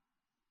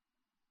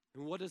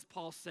 And what does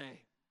Paul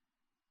say?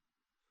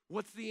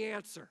 What's the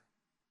answer?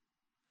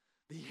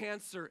 The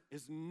answer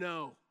is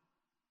no.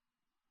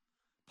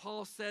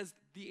 Paul says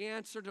the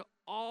answer to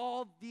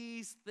all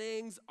these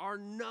things are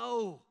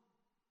no.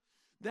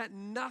 That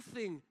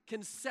nothing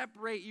can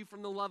separate you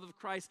from the love of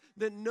Christ,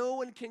 that no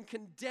one can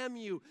condemn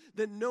you,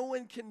 that no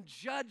one can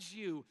judge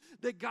you,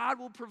 that God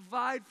will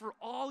provide for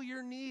all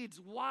your needs.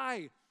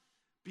 Why?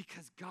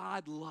 Because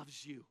God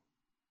loves you.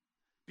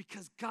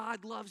 Because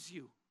God loves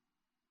you.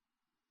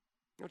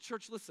 Now,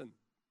 church, listen.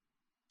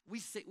 We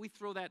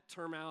throw that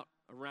term out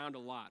around a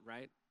lot,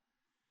 right?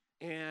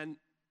 And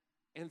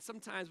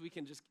sometimes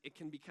it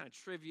can be kind of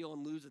trivial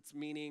and lose its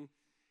meaning.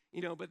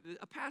 You know, but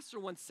a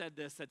pastor once said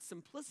this, that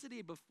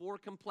simplicity before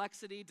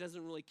complexity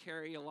doesn't really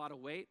carry a lot of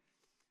weight,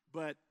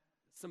 but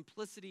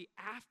simplicity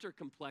after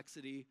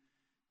complexity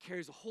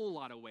carries a whole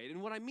lot of weight.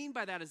 And what I mean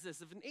by that is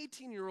this: if an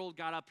 18-year-old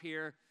got up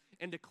here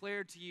and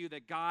declared to you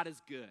that God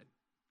is good,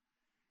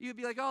 you'd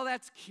be like, oh,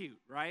 that's cute,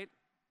 right?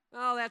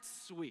 Oh, that's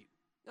sweet.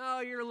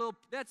 Oh,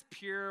 that's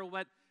pure.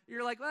 What?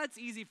 You're like, well, that's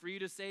easy for you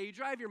to say. You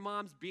drive your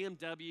mom's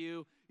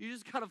BMW. You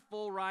just got a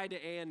full ride to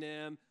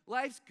A&M.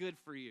 Life's good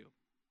for you.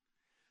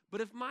 But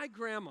if my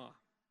grandma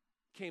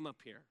came up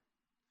here,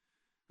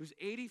 who's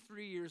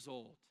 83 years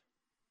old,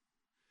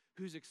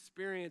 who's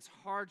experienced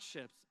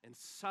hardships and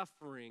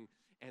suffering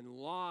and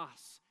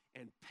loss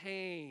and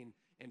pain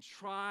and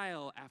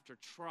trial after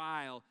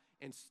trial,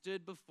 and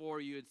stood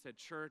before you and said,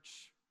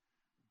 church,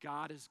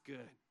 God is good,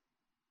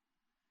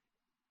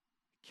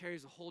 it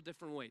carries a whole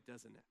different weight,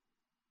 doesn't it?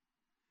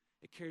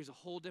 It carries a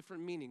whole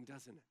different meaning,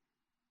 doesn't it?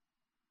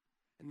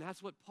 And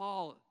that's what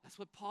Paul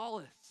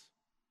is.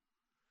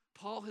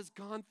 Paul has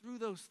gone through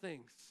those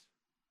things.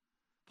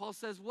 Paul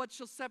says, what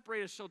shall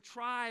separate us? Shall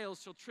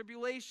trials, shall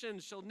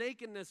tribulations, shall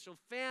nakedness, shall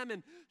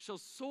famine, shall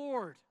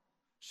sword,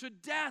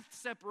 should death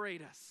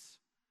separate us?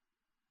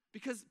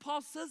 Because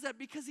Paul says that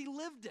because he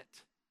lived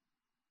it.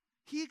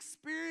 He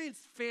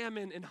experienced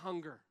famine and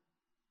hunger.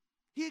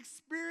 He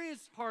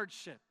experienced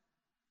hardship.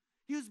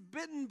 He was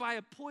bitten by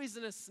a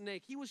poisonous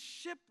snake. He was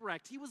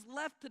shipwrecked. He was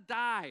left to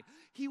die.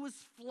 He was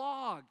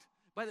flogged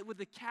with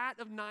the cat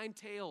of 9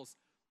 tails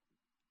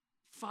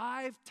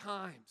 5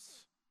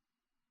 times.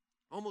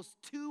 Almost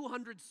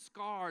 200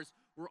 scars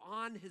were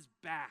on his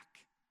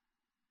back.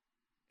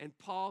 And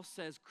Paul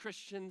says,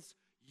 Christians,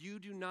 you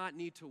do not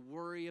need to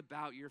worry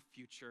about your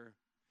future,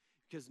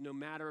 because no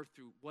matter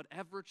through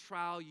whatever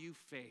trial you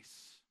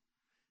face,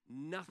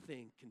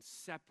 nothing can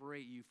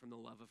separate you from the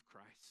love of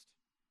Christ.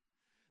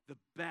 The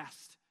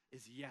best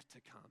is yet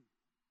to come.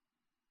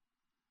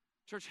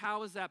 Church,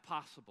 how is that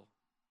possible?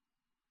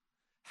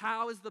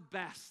 How is the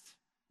best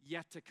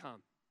yet to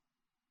come?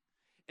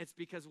 It's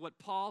because what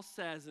Paul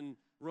says in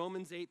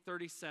Romans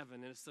 8:37,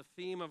 and it's the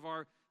theme of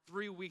our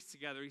 3 weeks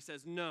together, he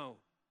says, no,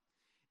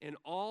 in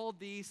all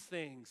these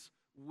things,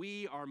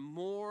 we are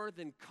more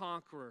than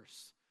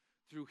conquerors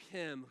through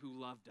him who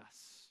loved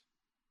us.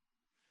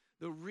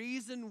 The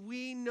reason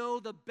we know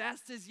the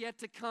best is yet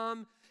to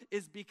come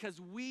is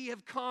because we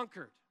have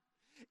conquered,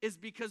 is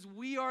because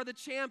we are the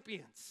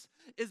champions,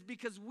 is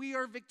because we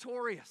are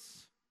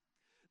victorious.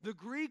 The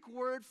Greek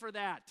word for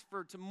that,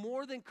 to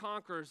more than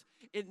conquerors,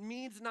 it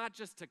means not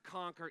just to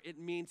conquer, it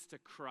means to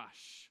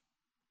crush.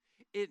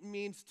 It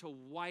means to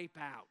wipe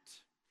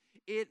out.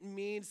 It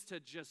means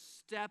to just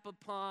step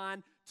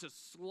upon, to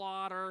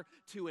slaughter,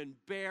 to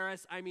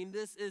embarrass. I mean,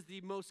 this is the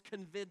most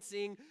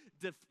convincing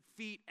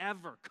defeat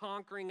ever,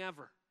 conquering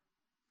ever.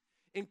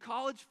 In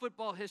college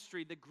football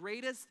history, the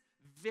greatest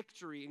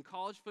victory in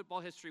college football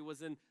history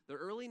was in the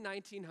early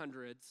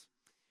 1900s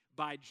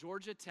by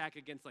Georgia Tech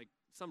against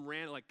some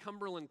random,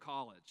 Cumberland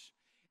College.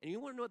 And you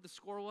want to know what the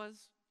score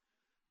was?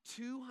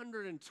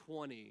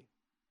 220-0,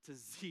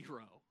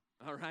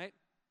 all right?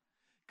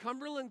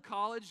 Cumberland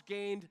College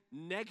gained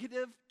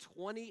negative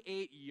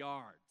 28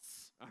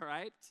 yards, all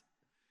right?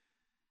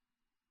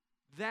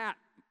 That,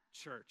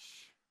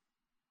 church,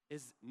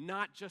 is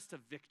not just a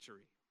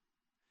victory.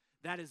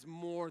 That is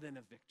more than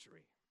a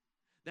victory.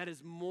 That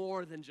is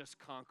more than just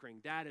conquering.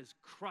 That is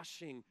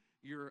crushing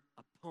your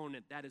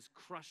opponent. That is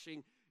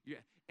crushing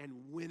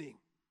and winning.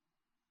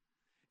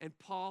 And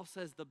Paul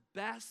says the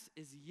best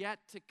is yet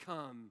to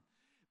come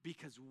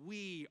because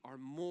we are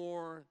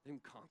more than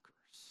conquerors.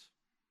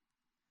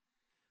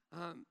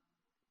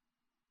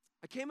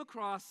 I came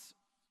across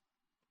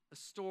a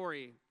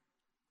story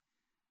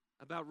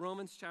about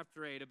Romans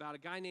chapter 8, about a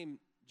guy named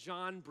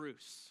John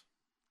Bruce.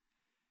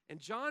 And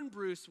John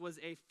Bruce was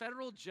a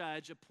federal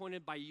judge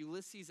appointed by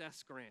Ulysses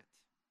S. Grant.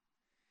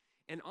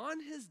 And on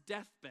his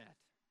deathbed,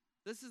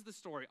 this is the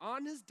story,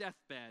 on his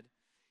deathbed,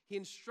 he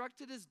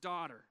instructed his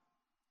daughter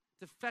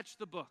to fetch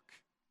the book.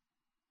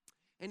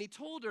 And he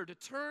told her to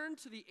turn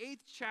to the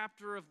 8th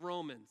chapter of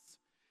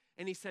Romans.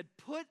 And he said,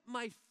 put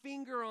my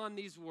finger on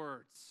these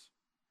words.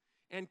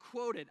 And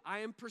quoted, I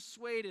am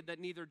persuaded that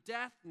neither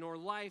death nor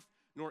life,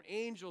 nor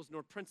angels,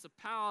 nor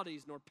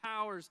principalities, nor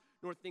powers,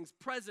 nor things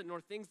present,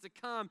 nor things to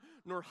come,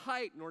 nor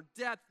height, nor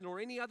depth, nor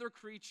any other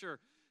creature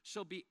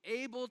shall be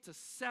able to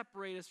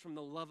separate us from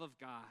the love of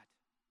God.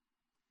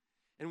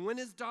 And when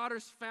his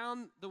daughters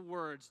found the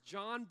words,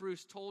 John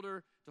Bruce told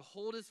her to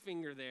hold his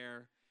finger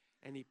there,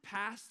 and he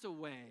passed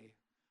away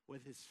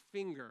with his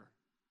finger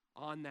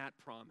on that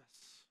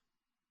promise.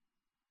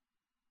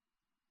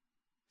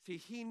 See,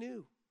 he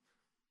knew.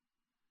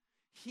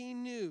 He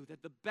knew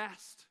that the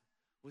best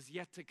was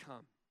yet to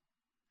come.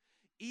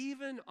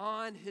 Even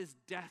on his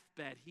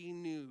deathbed, he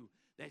knew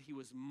that he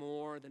was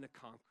more than a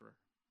conqueror.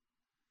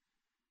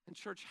 And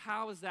church,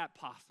 how is that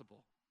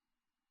possible?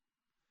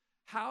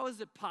 How is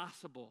it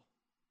possible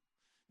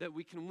that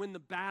we can win the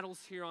battles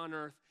here on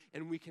earth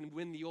and we can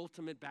win the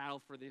ultimate battle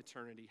for the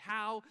eternity?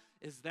 How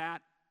is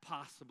that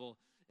possible?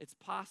 It's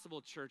possible,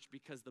 church,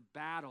 because the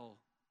battle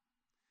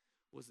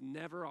was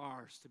never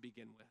ours to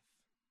begin with.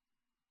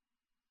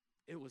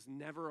 It was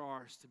never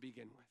ours to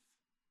begin with.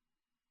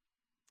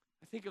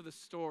 I think of the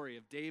story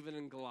of David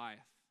and Goliath.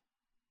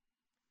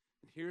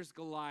 And here's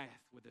Goliath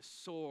with a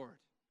sword,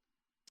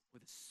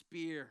 with a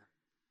spear,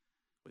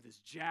 with his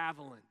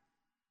javelin,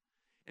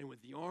 and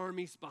with the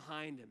armies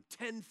behind him,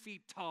 10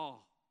 feet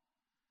tall.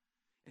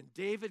 And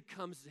David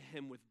comes to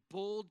him with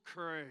bold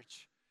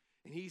courage,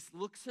 and he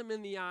looks him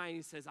in the eye and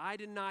he says, I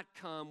did not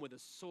come with a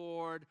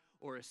sword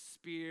or a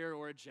spear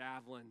or a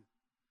javelin,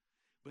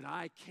 but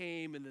I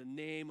came in the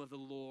name of the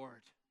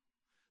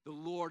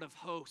Lord of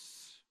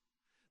hosts,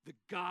 the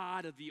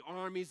God of the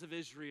armies of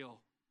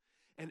Israel.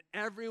 And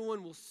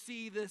everyone will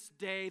see this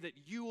day that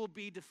you will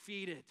be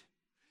defeated,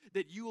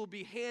 that you will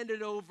be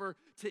handed over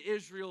to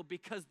Israel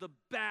because the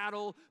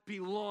battle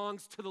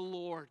belongs to the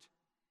Lord.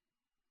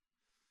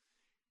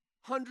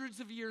 Hundreds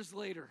of years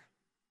later,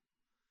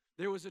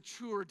 there was a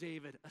truer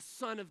David, a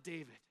son of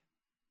David.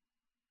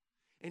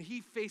 And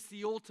he faced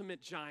the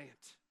ultimate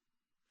giant,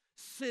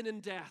 sin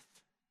and death.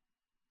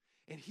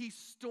 And he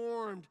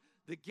stormed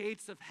the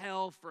gates of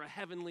hell for a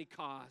heavenly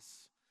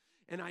cause.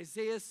 And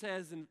Isaiah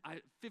says in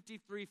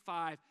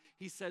 53:5,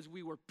 he says,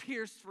 we were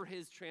pierced for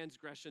his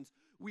transgressions.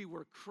 We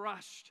were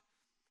crushed.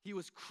 He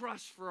was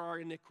crushed for our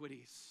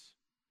iniquities.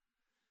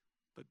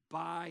 But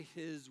by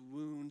his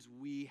wounds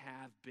we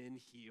have been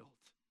healed.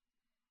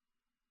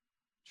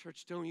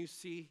 Church, don't you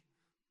see?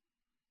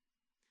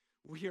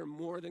 We are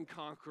more than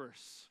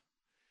conquerors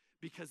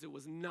because it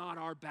was not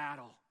our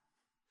battle.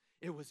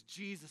 It was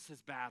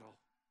Jesus' battle,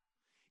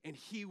 and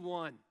he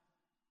won.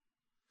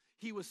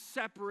 He was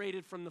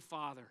separated from the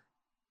Father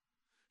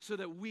so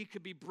that we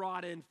could be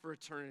brought in for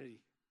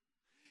eternity.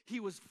 He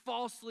was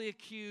falsely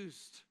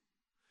accused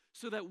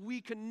so that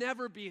we could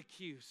never be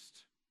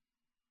accused.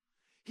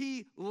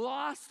 He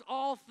lost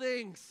all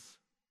things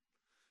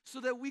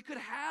so that we could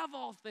have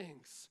all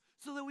things,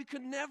 so that we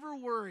could never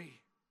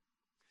worry.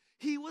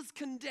 He was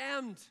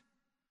condemned.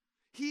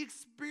 He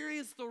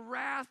experienced the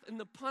wrath and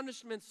the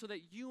punishment so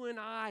that you and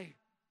I,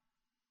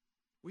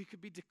 we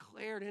could be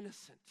declared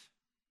innocent.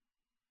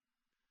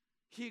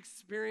 He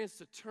experienced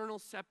eternal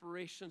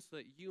separation so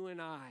that you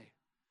and I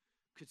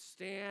could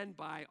stand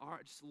by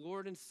our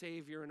Lord and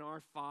Savior and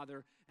our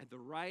Father at the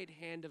right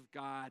hand of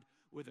God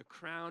with a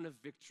crown of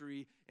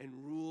victory and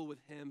rule with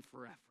him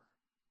forever.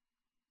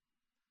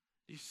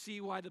 Do you see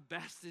why the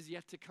best is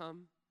yet to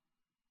come?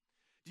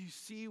 Do you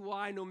see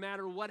why no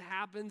matter what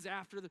happens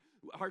after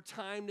our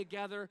time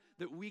together,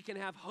 that we can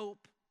have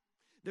hope,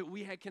 that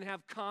we can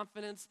have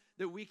confidence,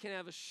 that we can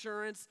have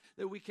assurance,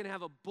 that we can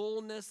have a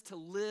boldness to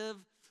live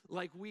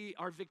like we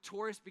are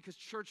victorious, because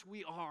church,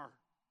 we are.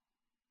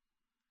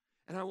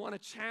 And I want to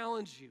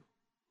challenge you.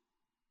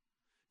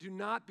 Do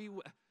not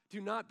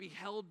be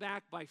held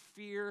back by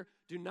fear.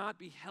 Do not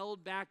be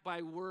held back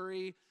by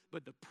worry,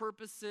 but the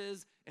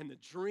purposes and the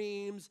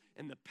dreams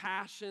and the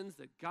passions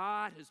that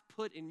God has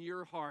put in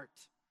your heart.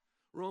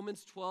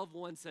 Romans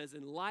 12:1 says,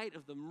 in light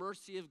of the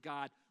mercy of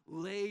God,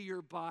 lay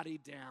your body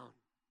down.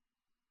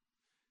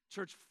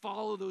 Church,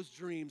 follow those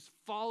dreams.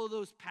 Follow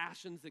those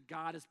passions that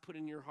God has put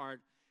in your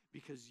heart,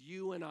 because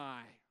you and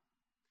I,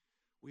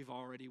 we've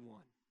already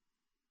won.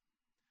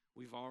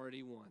 We've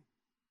already won.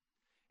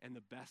 And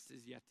the best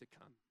is yet to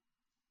come.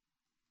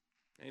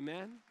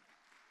 Amen?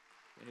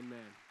 Amen.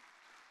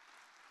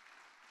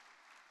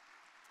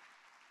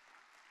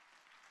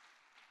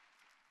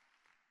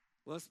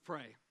 Let's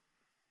pray.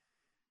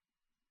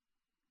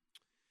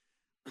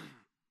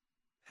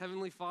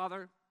 Heavenly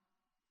Father,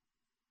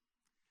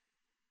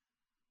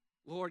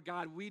 Lord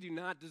God, we do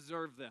not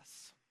deserve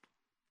this.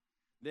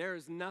 There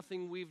is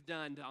nothing we've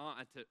done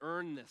to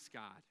earn this,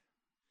 God.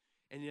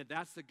 And yet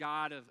that's the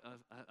God of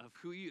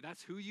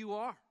that's who you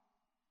are.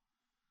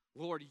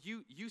 Lord,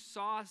 you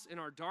saw us in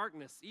our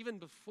darkness even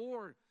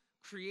before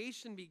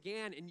creation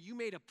began, and you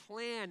made a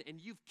plan,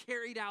 and you've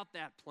carried out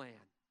that plan.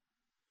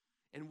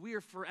 And we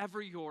are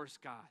forever yours,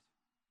 God.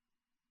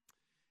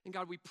 And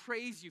God, we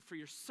praise you for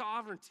your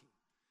sovereignty.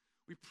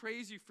 We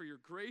praise you for your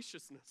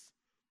graciousness.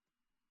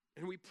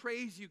 And we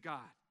praise you, God,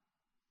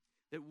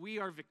 that we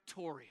are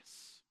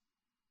victorious.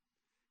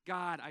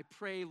 God, I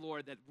pray,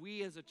 Lord, that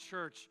we as a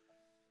church,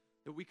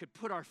 that we could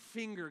put our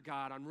finger,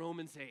 God, on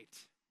Romans 8.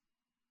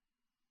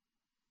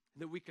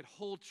 And that we could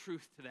hold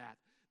truth to that.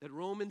 That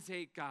Romans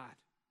 8, God,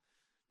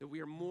 that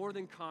we are more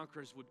than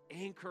conquerors, would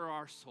anchor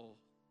our soul.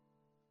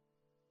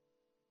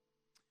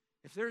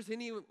 If there's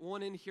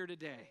anyone in here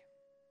today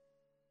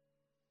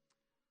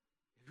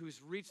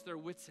who's reached their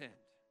wits' end,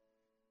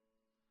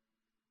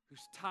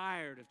 who's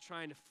tired of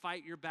trying to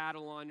fight your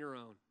battle on your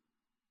own,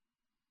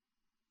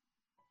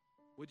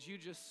 would you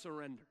just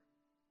surrender?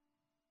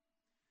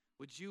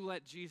 Would you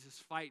let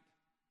Jesus fight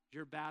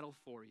your battle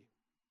for you?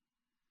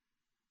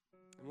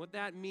 And what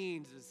that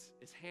means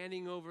is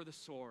handing over the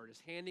sword,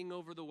 is handing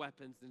over the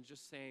weapons, and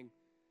just saying,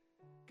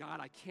 God,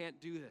 I can't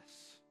do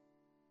this.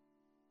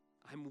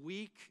 I'm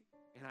weak,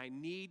 and I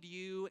need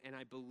you, and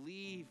I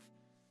believe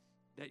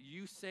that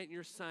you sent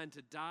your son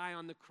to die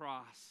on the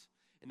cross,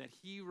 and that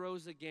he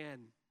rose again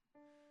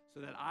so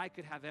that I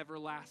could have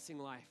everlasting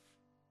life.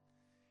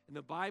 And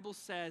the Bible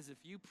says if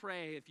you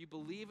pray, if you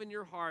believe in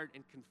your heart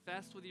and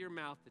confess with your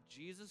mouth that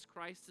Jesus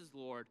Christ is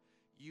Lord,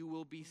 you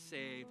will be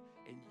saved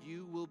and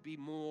you will be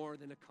more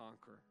than a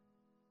conqueror.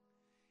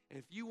 And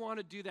if you want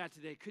to do that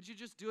today, could you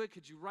just do it?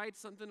 Could you write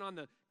something on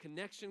the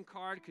connection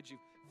card? Could you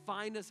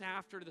find us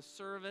after the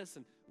service?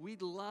 And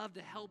we'd love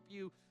to help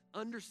you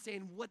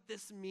understand what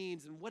this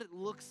means and what it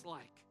looks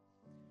like,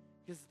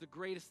 because it's the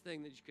greatest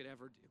thing that you could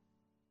ever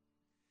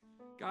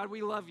do. God,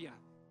 we love you.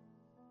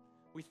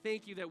 We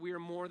thank you that we are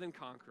more than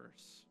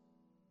conquerors.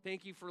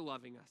 Thank you for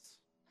loving us.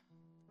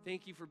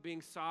 Thank you for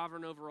being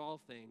sovereign over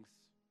all things.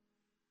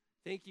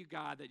 Thank you,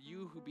 God, that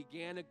you who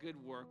began a good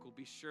work will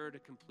be sure to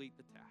complete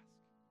the task.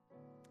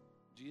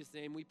 In Jesus'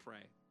 name we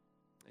pray.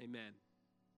 Amen.